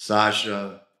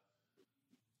 Sasha,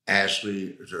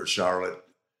 Ashley, or Charlotte,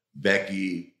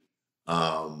 Becky,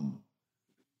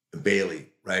 Bailey,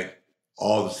 right?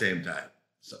 All at the same time.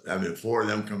 So, I mean, 4 of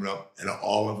them coming up and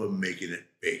all of them making it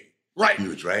big. Right.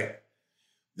 Huge, right?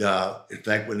 It's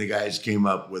like when the guys came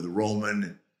up with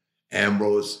Roman,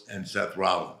 Ambrose, and Seth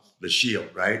Rollins, the Shield,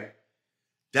 right?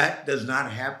 That does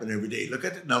not happen every day. Look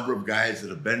at the number of guys that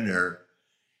have been there.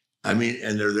 I mean,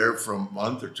 and they're there for a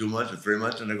month or 2 months or 3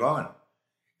 months and they're gone.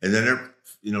 And then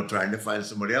they're, trying to find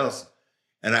somebody else.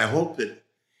 And I hope that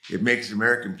it makes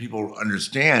American people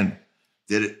understand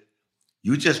that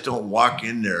you just don't walk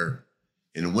in there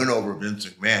and win over Vince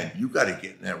McMahon. You got to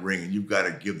get in that ring and you've got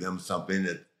to give them something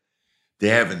that they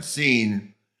haven't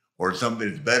seen or something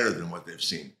that's better than what they've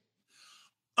seen.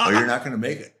 Or you're not going to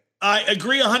make it. I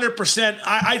agree 100%.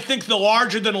 I think the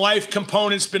larger-than-life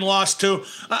component's been lost, too.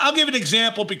 I'll give an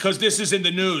example because this is in the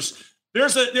news.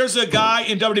 There's a guy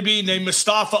in WWE named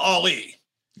Mustafa Ali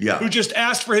who just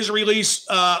asked for his release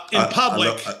in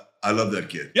public. I love that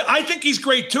kid. Yeah, I think he's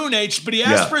great, too, Nate, but he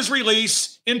asked for his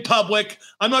release in public.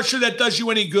 I'm not sure that does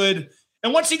you any good.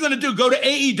 And what's he going to do? Go to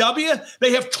AEW?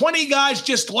 They have 20 guys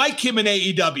just like him in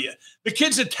AEW. The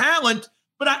kid's a talent,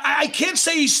 but I can't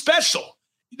say he's special.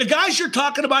 The guys you're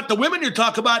talking about, the women you're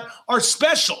talking about are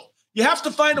special. You have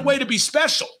to find a way to be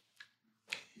special.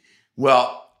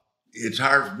 Well, it's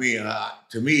hard for me.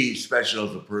 To me, special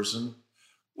as a person.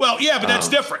 Well, yeah, but that's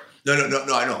different. No,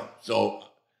 I know. So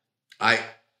I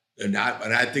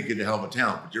think it's a hell of a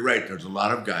talent. But you're right. There's a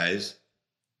lot of guys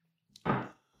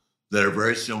that are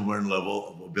very similar in level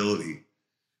of ability.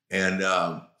 And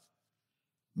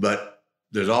but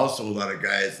there's also a lot of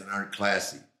guys that aren't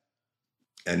classy.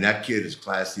 And that kid is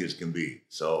classy as can be.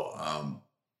 So,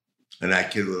 and I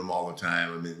kid with him all the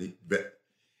time. I mean,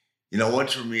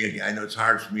 once for me, I know it's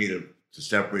hard for me to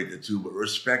separate the two, but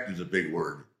respect is a big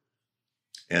word.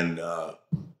 And,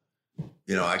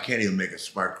 I can't even make a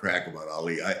smart crack about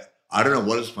Ali. I don't know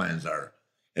what his plans are.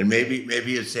 And maybe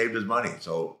he saved his money.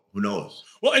 So who knows?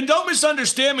 Well, and don't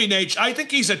misunderstand me, Nate. I think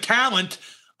he's a talent.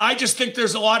 I just think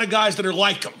there's a lot of guys that are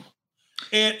like him.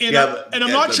 And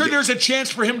I'm not sure there's a chance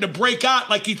for him to break out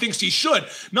like he thinks he should.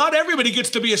 Not everybody gets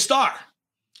to be a star.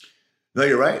 No,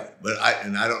 you're right. But I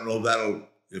don't know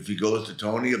if he goes to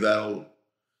Tony, if that'll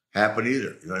happen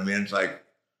either. You know what I mean? It's like,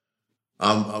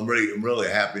 I'm really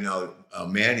happy now.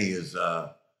 Manny is,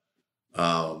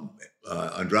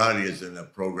 Andrade is in a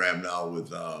program now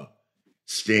with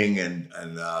Sting and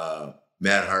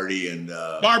Matt Hardy and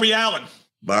Darby Allin.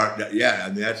 Yeah, I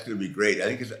mean that's going to be great. I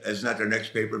think isn't that their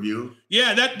next pay-per-view?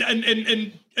 Yeah, that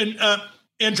and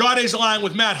Andrade's aligned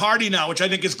with Matt Hardy now, which I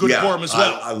think is good for him as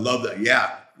well. I love that.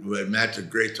 Yeah, Matt's a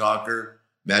great talker.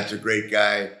 Matt's a great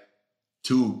guy.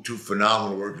 Two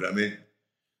phenomenal workers. I mean,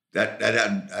 that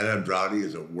Andrade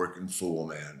is a working fool,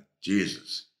 man.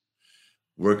 Jesus,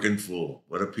 working fool.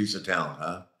 What a piece of talent,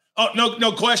 huh? Oh,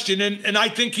 no question. And I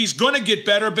think he's going to get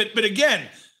better. But again,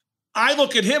 I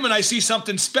look at him and I see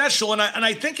something special, and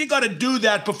I think you got to do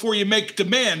that before you make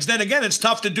demands. Then again, it's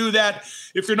tough to do that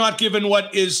if you're not given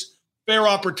what is fair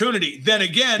opportunity. Then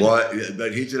again, well,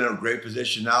 but he's in a great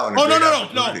position now. No.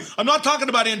 I'm not talking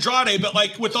about Andrade, but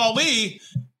like with Ali,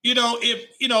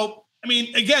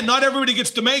 again, not everybody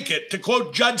gets to make it. To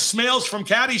quote Judd Smales from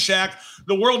Caddyshack,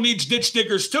 the world needs ditch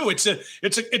diggers too. It's a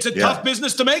tough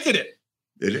business to make it in.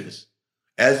 It is,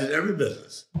 as is every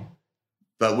business.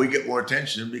 But we get more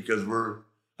attention because we're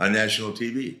on national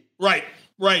TV. Right.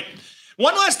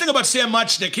 One last thing about Sam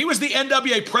Muchnick. He was the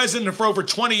NWA president for over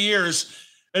 20 years,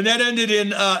 and that ended in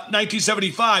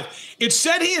 1975. It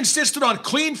said he insisted on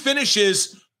clean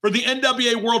finishes for the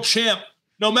NWA World Champ,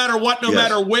 no matter what, no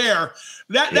matter where.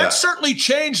 That certainly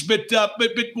changed, but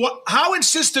how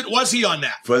insistent was he on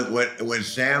that?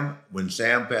 When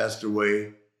Sam passed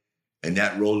away, and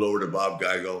that rolled over to Bob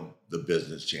Geigel, the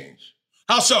business changed.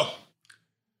 How so?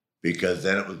 Because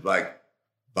then it was like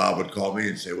Bob would call me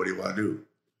and say, "What do you want to do?"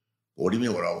 What do you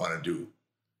mean, what I want to do?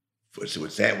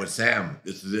 With Sam,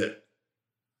 this is it.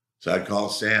 So I'd call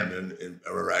Sam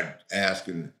or I'd ask,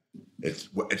 and it's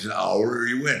an hour or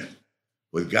you win.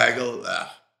 With Geigel,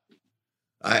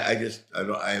 I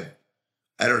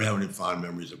don't have any fond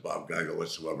memories of Bob Geigel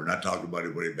whatsoever. Not talking about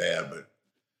anybody bad, but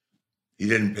he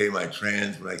didn't pay my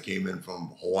trans when I came in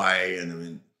from Hawaii, and I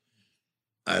mean,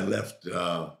 I left.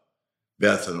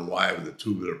 Beth in Hawaii with a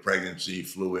tubular pregnancy,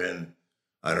 flew in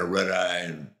on a red eye,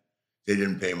 and they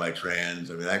didn't pay my trans.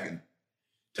 I mean, I can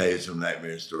tell you some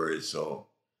nightmare stories. So,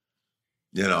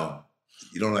 you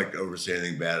don't like to ever say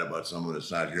anything bad about someone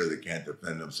that's not here that can't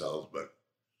defend themselves. But,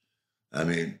 I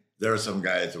mean, there are some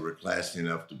guys that were classy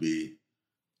enough to be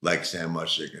like Sam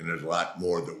Muchnick, and there's a lot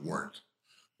more that weren't.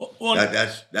 Well,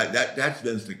 that's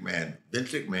Vince McMahon.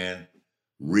 Vince McMahon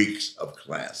reeks of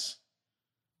class.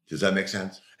 Does that make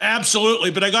sense?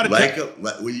 Absolutely, but I got to like him,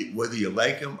 whether you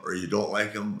like him or you don't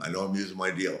like him. I know I'm using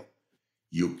my deal.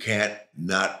 You can't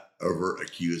not ever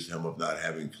accuse him of not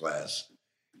having class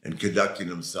and conducting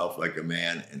himself like a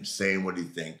man and saying what he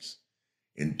thinks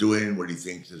and doing what he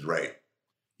thinks is right.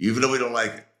 Even though we don't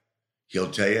like it, he'll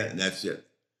tell you, and that's it.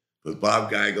 With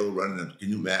Bob Geigel running, can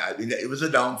you imagine? I mean, it was a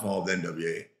downfall of the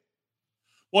NWA.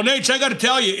 Well, Nate, I got to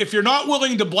tell you, if you're not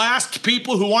willing to blast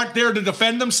people who aren't there to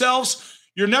defend themselves,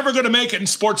 you're never going to make it in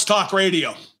sports talk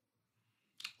radio.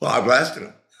 Well, I blasted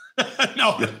him.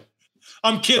 No, yeah.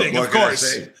 I'm kidding, of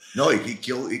course. No, he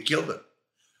killed it.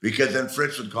 Because then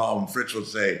Fritz would call him. Fritz would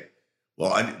say,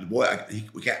 well, I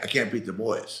can't beat the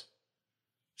boys.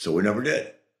 So we never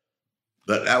did.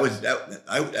 But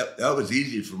that was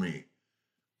easy for me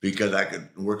because I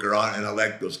could work around, and I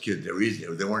liked those kids. They were easy.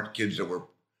 They weren't kids that were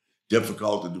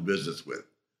difficult to do business with.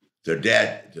 Their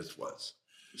dad just was.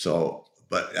 So,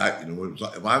 but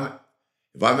if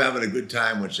I'm having a good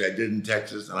time, which I did in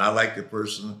Texas, and I like the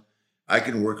person, I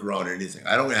can work around anything.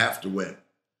 I don't have to win.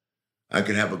 I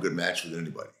can have a good match with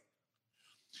anybody.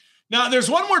 Now, there's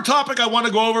one more topic I want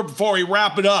to go over before we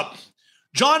wrap it up.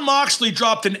 Jon Moxley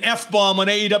dropped an F-bomb on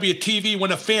AEW TV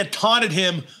when a fan taunted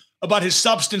him about his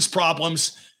substance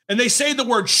problems, and they say the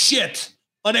word shit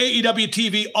on AEW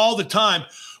TV all the time.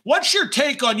 What's your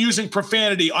take on using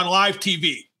profanity on live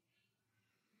TV?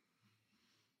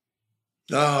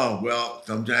 Oh, well,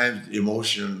 sometimes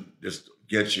emotion just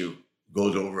gets you,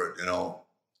 goes over it, God.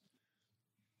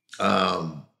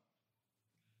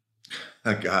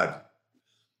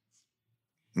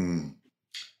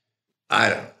 I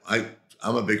don't know.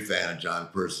 I'm a big fan of John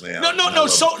personally. No.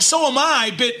 So am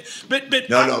I. But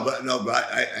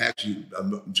I actually,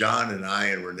 John and I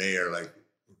and Renee are like,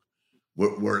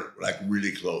 we're like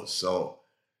really close. So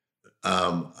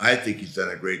I think he's done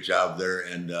a great job there.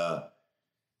 And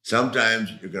sometimes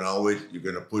you're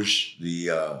gonna push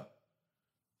the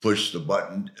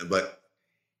button. But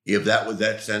if that was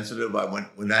that sensitive, when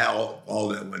all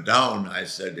that went down, I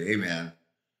said, hey man,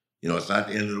 it's not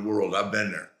the end of the world. I've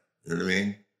been there. You know what I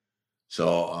mean?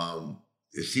 So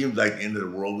it seems like the end of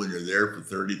the world when you're there for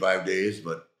 35 days,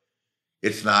 but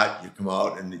it's not. You come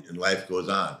out and life goes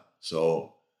on.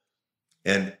 So,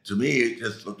 and to me, it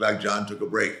just looked like John took a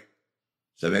break. Does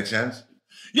that make sense?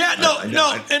 Yeah,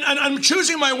 and I'm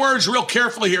choosing my words real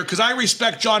carefully here because I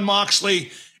respect Jon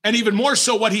Moxley and even more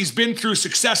so what he's been through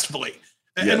successfully.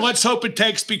 Yes. And let's hope it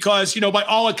takes because, by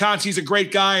all accounts, he's a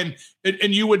great guy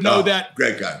and you would know that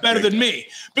great guy, better than me.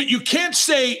 But you can't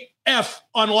say F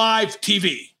on live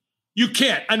TV. You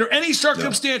can't, under any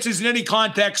circumstances, in any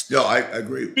context. No, I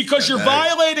agree. Because you're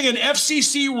violating an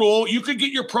FCC rule. You could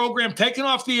get your program taken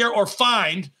off the air or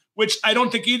fined, which I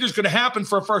don't think either is going to happen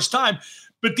for a first time.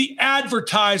 But the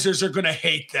advertisers are going to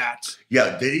hate that.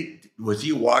 Yeah. Was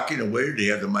he walking away or did he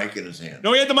have the mic in his hand?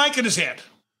 No, he had the mic in his hand.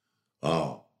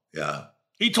 Oh, yeah.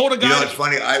 He told a guy. It's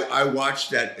funny. I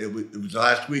watched that. It was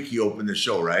last week he opened the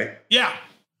show, right? Yeah.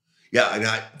 Yeah.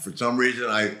 And for some reason,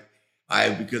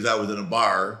 because I was in a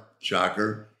bar,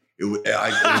 shocker, it was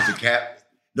the cap.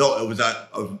 No, it was I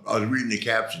was reading the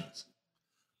captions.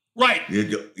 Right.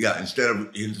 Yeah. Instead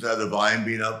of the volume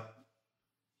being up,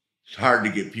 it's hard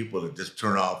to get people to just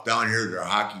turn off. Down here, they're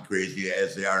hockey crazy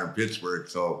as they are in Pittsburgh.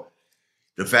 So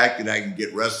the fact that I can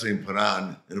get wrestling put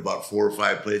on in about 4 or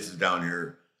 5 places down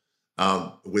here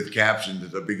with captions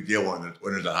is a big deal when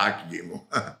there's a hockey game.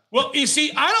 Well, you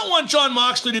see, I don't want Jon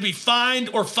Moxley to be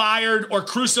fined or fired or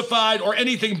crucified or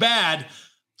anything bad.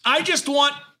 I just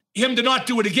want him to not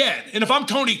do it again. And if I'm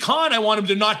Tony Khan, I want him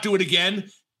to not do it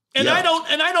again. And I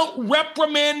don't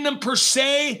reprimand him per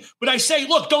se, but I say,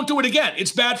 look, don't do it again.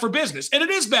 It's bad for business. And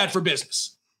it is bad for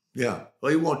business. Yeah.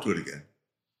 Well, he won't do it again.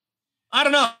 I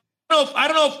don't know. I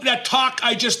don't know if that talk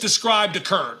I just described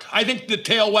occurred. I think the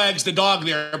tail wags the dog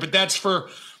there, but that's for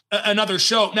another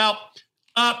show. Now,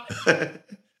 now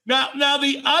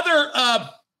the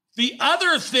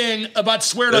other thing about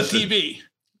swearing on TV.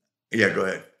 Yeah, go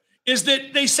ahead. Is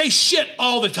that they say shit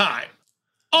all the time.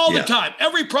 All the time.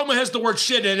 Every promo has the word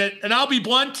shit in it. And I'll be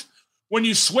blunt. When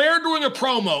you swear during a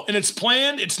promo and it's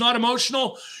planned, it's not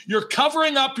emotional, you're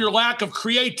covering up your lack of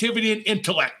creativity and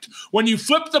intellect. When you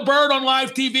flip the bird on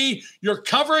live TV, you're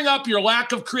covering up your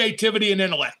lack of creativity and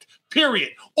intellect,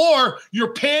 period. Or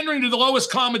you're pandering to the lowest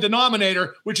common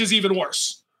denominator, which is even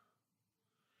worse.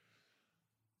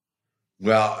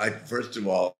 Well, first of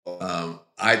all,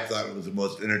 I thought it was the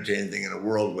most entertaining thing in the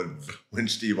world when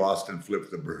Steve Austin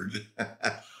flipped the bird.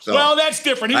 Well, that's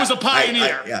different. He was a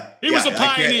pioneer. He was a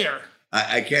pioneer.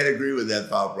 I can't agree with that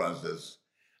thought process.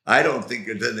 I don't think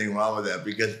there's anything wrong with that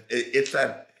because it's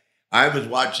that. I was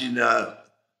watching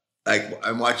like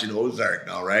I'm watching Ozark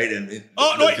now, right? And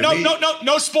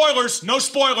no spoilers. No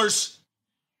spoilers.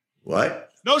 What?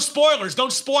 No spoilers.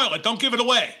 Don't spoil it. Don't give it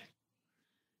away.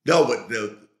 No, but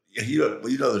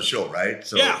you know the show, right?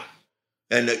 So yeah.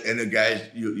 And the guys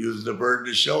use the bird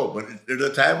to show, but there's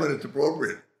a time when it's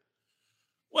appropriate.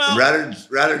 Well, and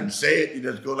rather than say it, you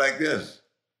just go like this.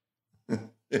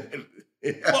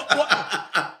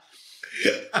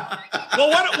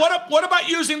 What about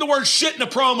using the word shit in a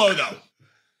promo though?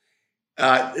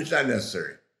 It's not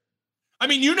necessary. I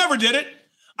mean, you never did it.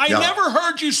 I never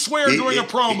heard you swear during a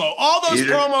promo. All those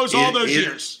promos, all those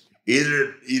years.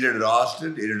 Either at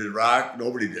Austin, either at Rock,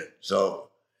 nobody did. So,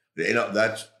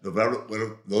 that's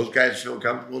when those guys feel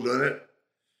comfortable doing it.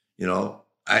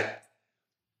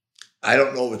 I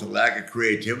don't know if it's a lack of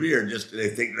creativity or just they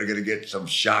think they're going to get some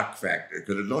shock factor,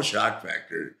 because there's no shock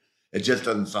factor. It just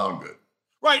doesn't sound good.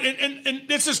 Right. And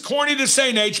this is corny to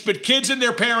say, Nate, but kids and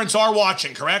their parents are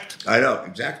watching, correct? I know,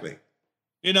 exactly.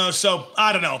 So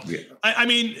I don't know. Yeah. I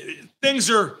mean, things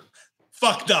are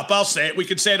fucked up. I'll say it. We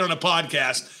could say it on a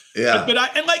podcast. Yeah. But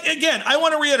I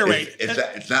want to reiterate.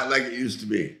 It's not like it used to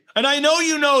be. And I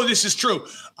know this is true.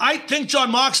 I think Jon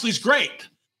Moxley's great.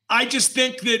 I just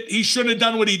think that he shouldn't have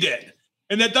done what he did.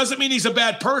 And that doesn't mean he's a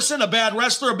bad person, a bad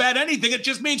wrestler, a bad anything. It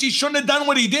just means he shouldn't have done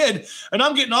what he did. And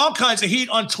I'm getting all kinds of heat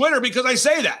on Twitter because I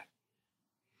say that.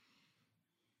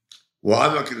 Well,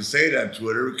 I'm not going to say it on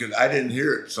Twitter because I didn't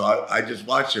hear it. So I just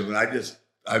watched him, and I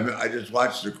just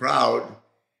watched the crowd.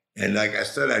 And like I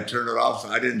said, I turned it off, so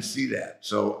I didn't see that.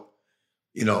 So,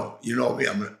 you know me,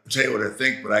 I'm going to tell you what I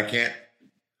think, but I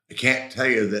can't tell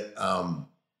you that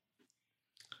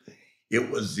it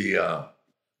was the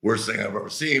worst thing I've ever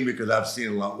seen, because I've seen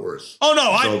a lot worse. Oh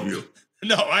no,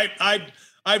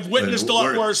 I've witnessed a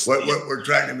lot worse. We're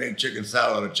trying to make chicken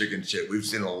salad out of chicken shit. We've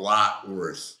seen a lot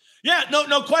worse. Yeah,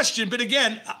 no question. But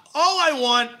again, all I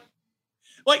want,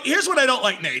 here's what I don't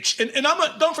like, Nate. And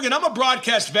don't forget, I'm a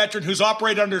broadcast veteran who's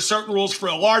operated under certain rules for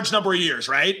a large number of years,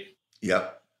 right?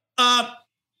 Yep. I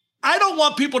don't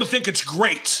want people to think it's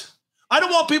great. I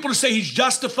don't want people to say he's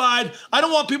justified. I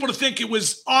don't want people to think it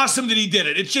was awesome that he did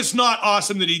it. It's just not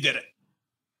awesome that he did it.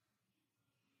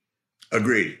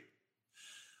 Agreed.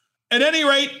 At any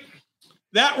rate,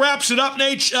 that wraps it up,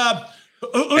 Nate. Go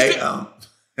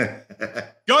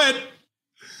ahead.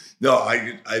 No,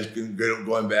 I've been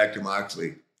going back to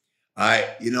Moxley.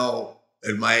 At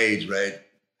my age, right,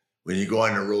 when you go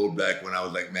on the road back when I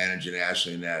was like managing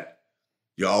Ashley and that,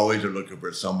 you always are looking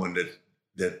for someone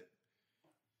that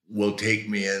will take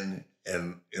me in,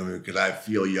 and because I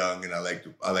feel young and I like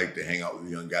to hang out with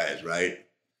young guys, right?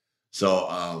 So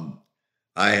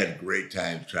I had great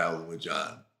time traveling with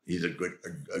John. He's a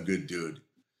good dude.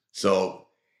 So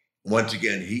once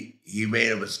again, he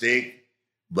made a mistake,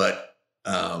 but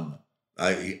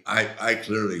I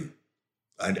clearly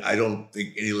don't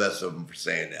think any less of him for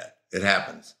saying that. It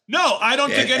happens. No, I don't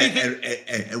think anything.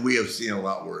 And we have seen a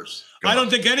lot worse. I don't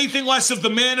think anything less of the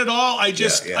man at all. I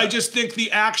just think the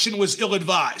action was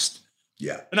ill-advised.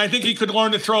 Yeah. And I think he could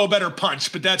learn to throw a better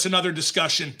punch, but that's another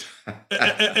discussion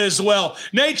as well.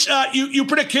 Nate, you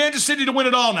predict Kansas City to win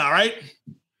it all now, right?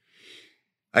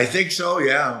 I think so,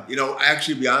 yeah.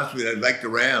 Actually, to be honest with you, I'd like the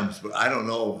Rams, but I don't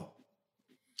know.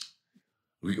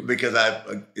 Because I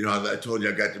told you,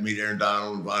 I got to meet Aaron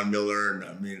Donald and Von Miller, and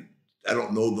I mean, I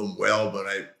don't know them well, but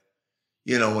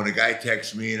when a guy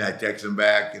texts me and I text him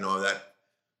back,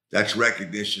 that's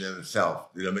recognition in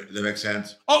itself. Does that make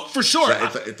sense? Oh, for sure.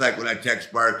 It's like when I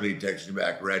text Barkley, he texts me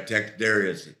back, or I text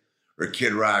Darius or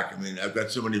Kid Rock. I mean, I've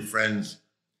got so many friends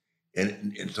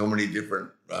in so many different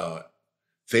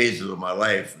phases of my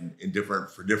life and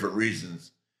for different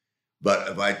reasons. But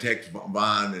if I text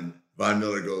Von and Von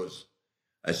Miller goes,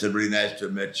 I said, really nice to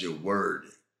have met you, word.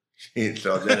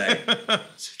 So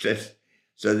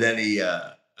then he,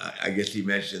 I guess he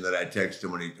mentioned that I texted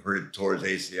him when he tore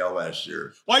his ACL last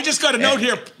year. Well, I just got a note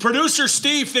here. Producer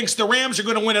Steve thinks the Rams are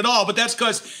going to win it all, but that's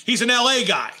because he's an LA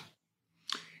guy.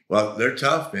 Well, they're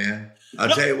tough, man. I'll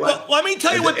tell you what. Let me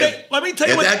tell you what.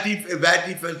 If that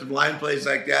defensive line plays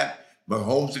like that,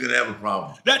 Mahomes is going to have a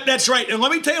problem. That's right. And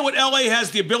let me tell you what LA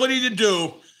has the ability to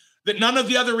do that none of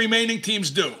the other remaining teams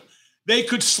do. They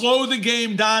could slow the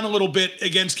game down a little bit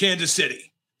against Kansas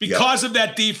City because of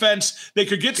that defense. They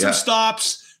could get some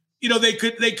stops.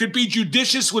 They could be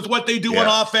judicious with what they do on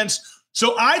offense.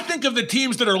 So I think of the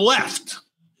teams that are left,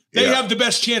 they have the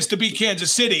best chance to beat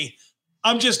Kansas City.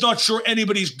 I'm just not sure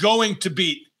anybody's going to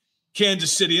beat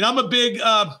Kansas City. And I'm a big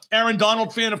Aaron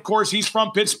Donald fan, of course. He's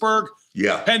from Pittsburgh.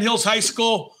 Yeah. Penn Hills High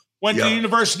School, went to the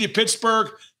University of Pittsburgh.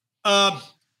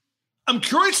 I'm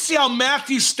curious to see how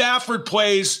Matthew Stafford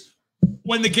plays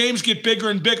when the games get bigger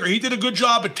and bigger. He did a good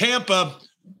job at Tampa,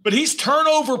 but he's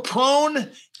turnover prone,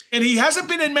 and he hasn't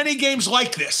been in many games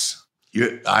like this.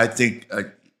 I think,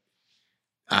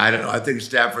 I don't know. I think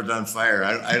Stafford's on fire.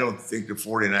 I don't think the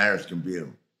 49ers can beat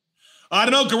him. I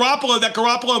don't know, that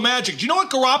Garoppolo magic. Do you know what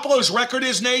Garoppolo's record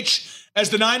is, Nate, as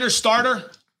the Niners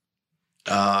starter?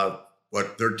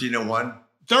 13-1?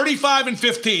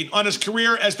 35-15 on his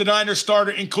career as the Niners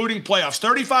starter, including playoffs.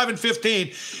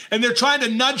 35-15. And they're trying to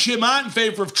nudge him out in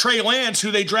favor of Trey Lance,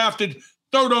 who they drafted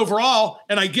 3rd overall.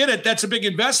 And I get it. That's a big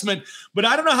investment. But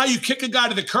I don't know how you kick a guy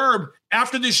to the curb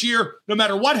after this year, no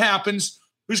matter what happens,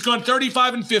 who's gone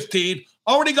 35-15,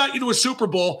 already got you to a Super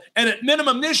Bowl, and at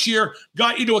minimum this year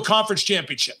got you to a conference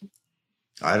championship.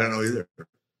 I don't know either.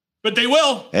 But they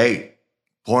will. Hey,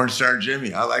 porn star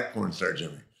Jimmy. I like porn star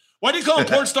Jimmy. Why do you call him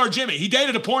porn star Jimmy? He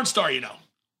dated a porn star, you know.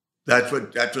 That's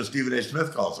what Stephen A.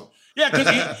 Smith calls him. Yeah,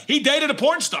 because he dated a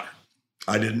porn star.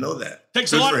 I didn't know that.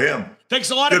 Takes Good a lot for him.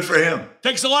 Good for him.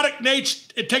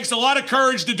 Nate, it takes a lot of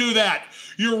courage to do that.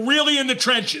 You're really in the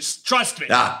trenches. Trust me.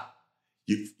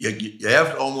 You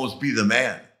have to almost be the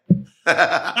man.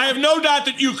 I have no doubt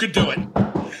that you could do it.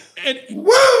 And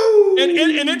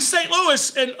in St.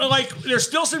 Louis, and like there's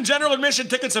still some general admission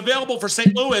tickets available for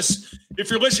St. Louis. If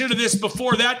you're listening to this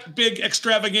before that big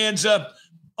extravaganza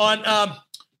on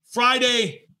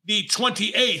Friday the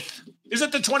 28th. Is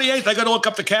it the 28th? I got to look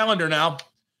up the calendar now.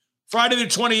 Friday the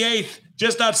 28th,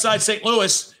 just outside St.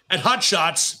 Louis at Hot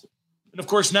Shots. And of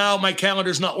course, now my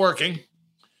calendar's not working.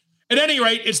 At any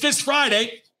rate, it's this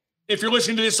Friday. If you're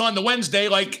listening to this on the Wednesday,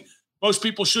 like most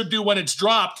people should do when it's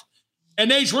dropped. And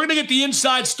Nate, we're going to get the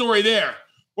inside story there.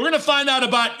 We're going to find out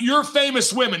about your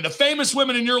famous women, the famous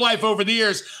women in your life over the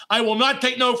years. I will not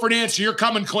take no for an answer. You're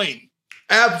coming clean.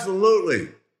 Absolutely.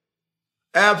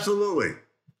 Absolutely.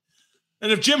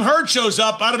 And if Jim Hurd shows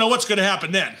up, I don't know what's going to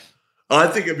happen then. Oh, I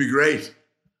think it'd be great.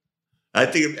 I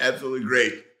think it'd be absolutely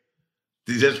great.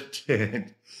 Just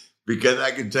because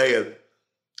I can tell you,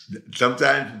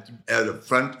 sometimes at a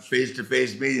front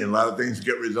face-to-face meeting, a lot of things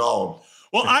get resolved.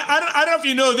 Well, I don't know if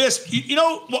you know this. You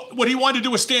know what he wanted to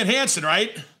do with Stan Hansen,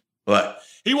 right? What?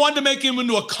 He wanted to make him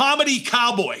into a comedy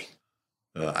cowboy.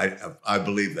 I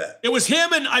believe that. It was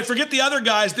him and I forget the other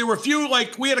guys. There were a few,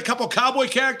 like we had a couple cowboy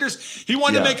characters. He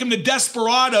wanted to make them the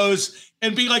desperados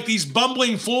and be like these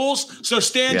bumbling fools. So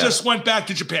Stan just went back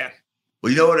to Japan.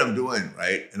 Well, you know what I'm doing,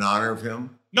 right? In honor of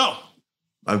him? No.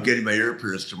 I'm getting my ear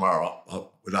pierced tomorrow.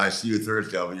 When I see you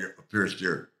Thursday, I'll have a pierced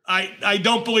ear. I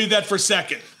don't believe that for a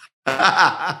second.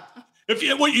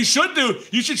 What you should do,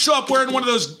 you should show up wearing one of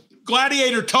those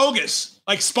gladiator togas,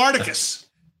 like Spartacus.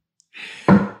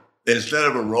 Instead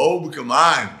of a robe, come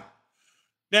on.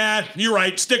 Nah, you're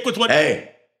right. Stick with what.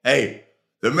 Hey,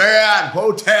 the Marriott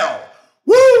Hotel.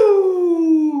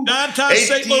 Woo! Downtown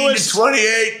St. Louis. 18 to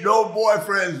 28, no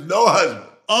boyfriends, no husband.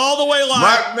 All the way live.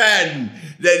 Mark Madden,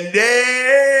 the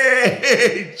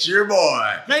nature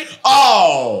boy. Nate,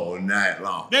 all night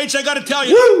long. Nate, I got to tell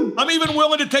you, woo! I'm even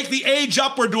willing to take the age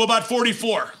upward to about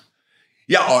 44.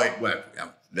 Yeah,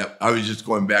 I was just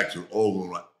going back to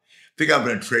old one. I think I'm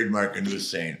going to trademark a new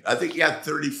saying. I think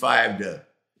 35 to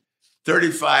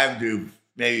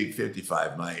maybe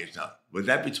 55 my age now. Would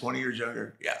that be 20 years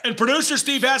younger? Yeah. And producer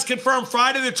Steve has confirmed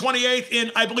Friday the 28th in,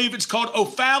 I believe it's called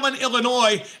O'Fallon,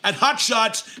 Illinois, at Hot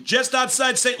Shots, just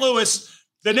outside St. Louis.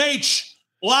 The Nate,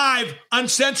 live,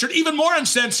 uncensored, even more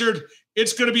uncensored.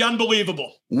 It's going to be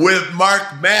unbelievable. With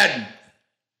Mark Madden.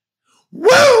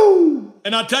 Woo!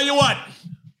 And I'll tell you what,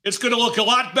 it's going to look a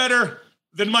lot better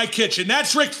than my kitchen.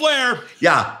 That's Ric Flair.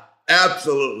 Yeah,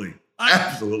 absolutely.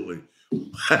 Absolutely.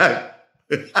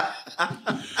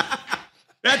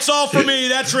 That's all for me.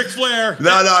 That's Ric Flair.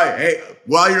 No. Hey,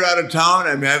 while you're out of town,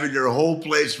 I'm having your whole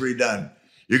place redone.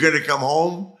 You're going to come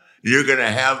home. You're going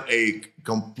to have a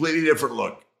completely different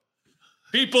look.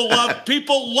 People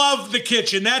love the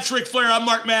kitchen. That's Ric Flair. I'm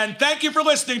Mark Madden. Thank you for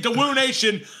listening to Woo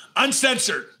Nation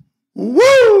Uncensored.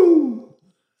 Woo!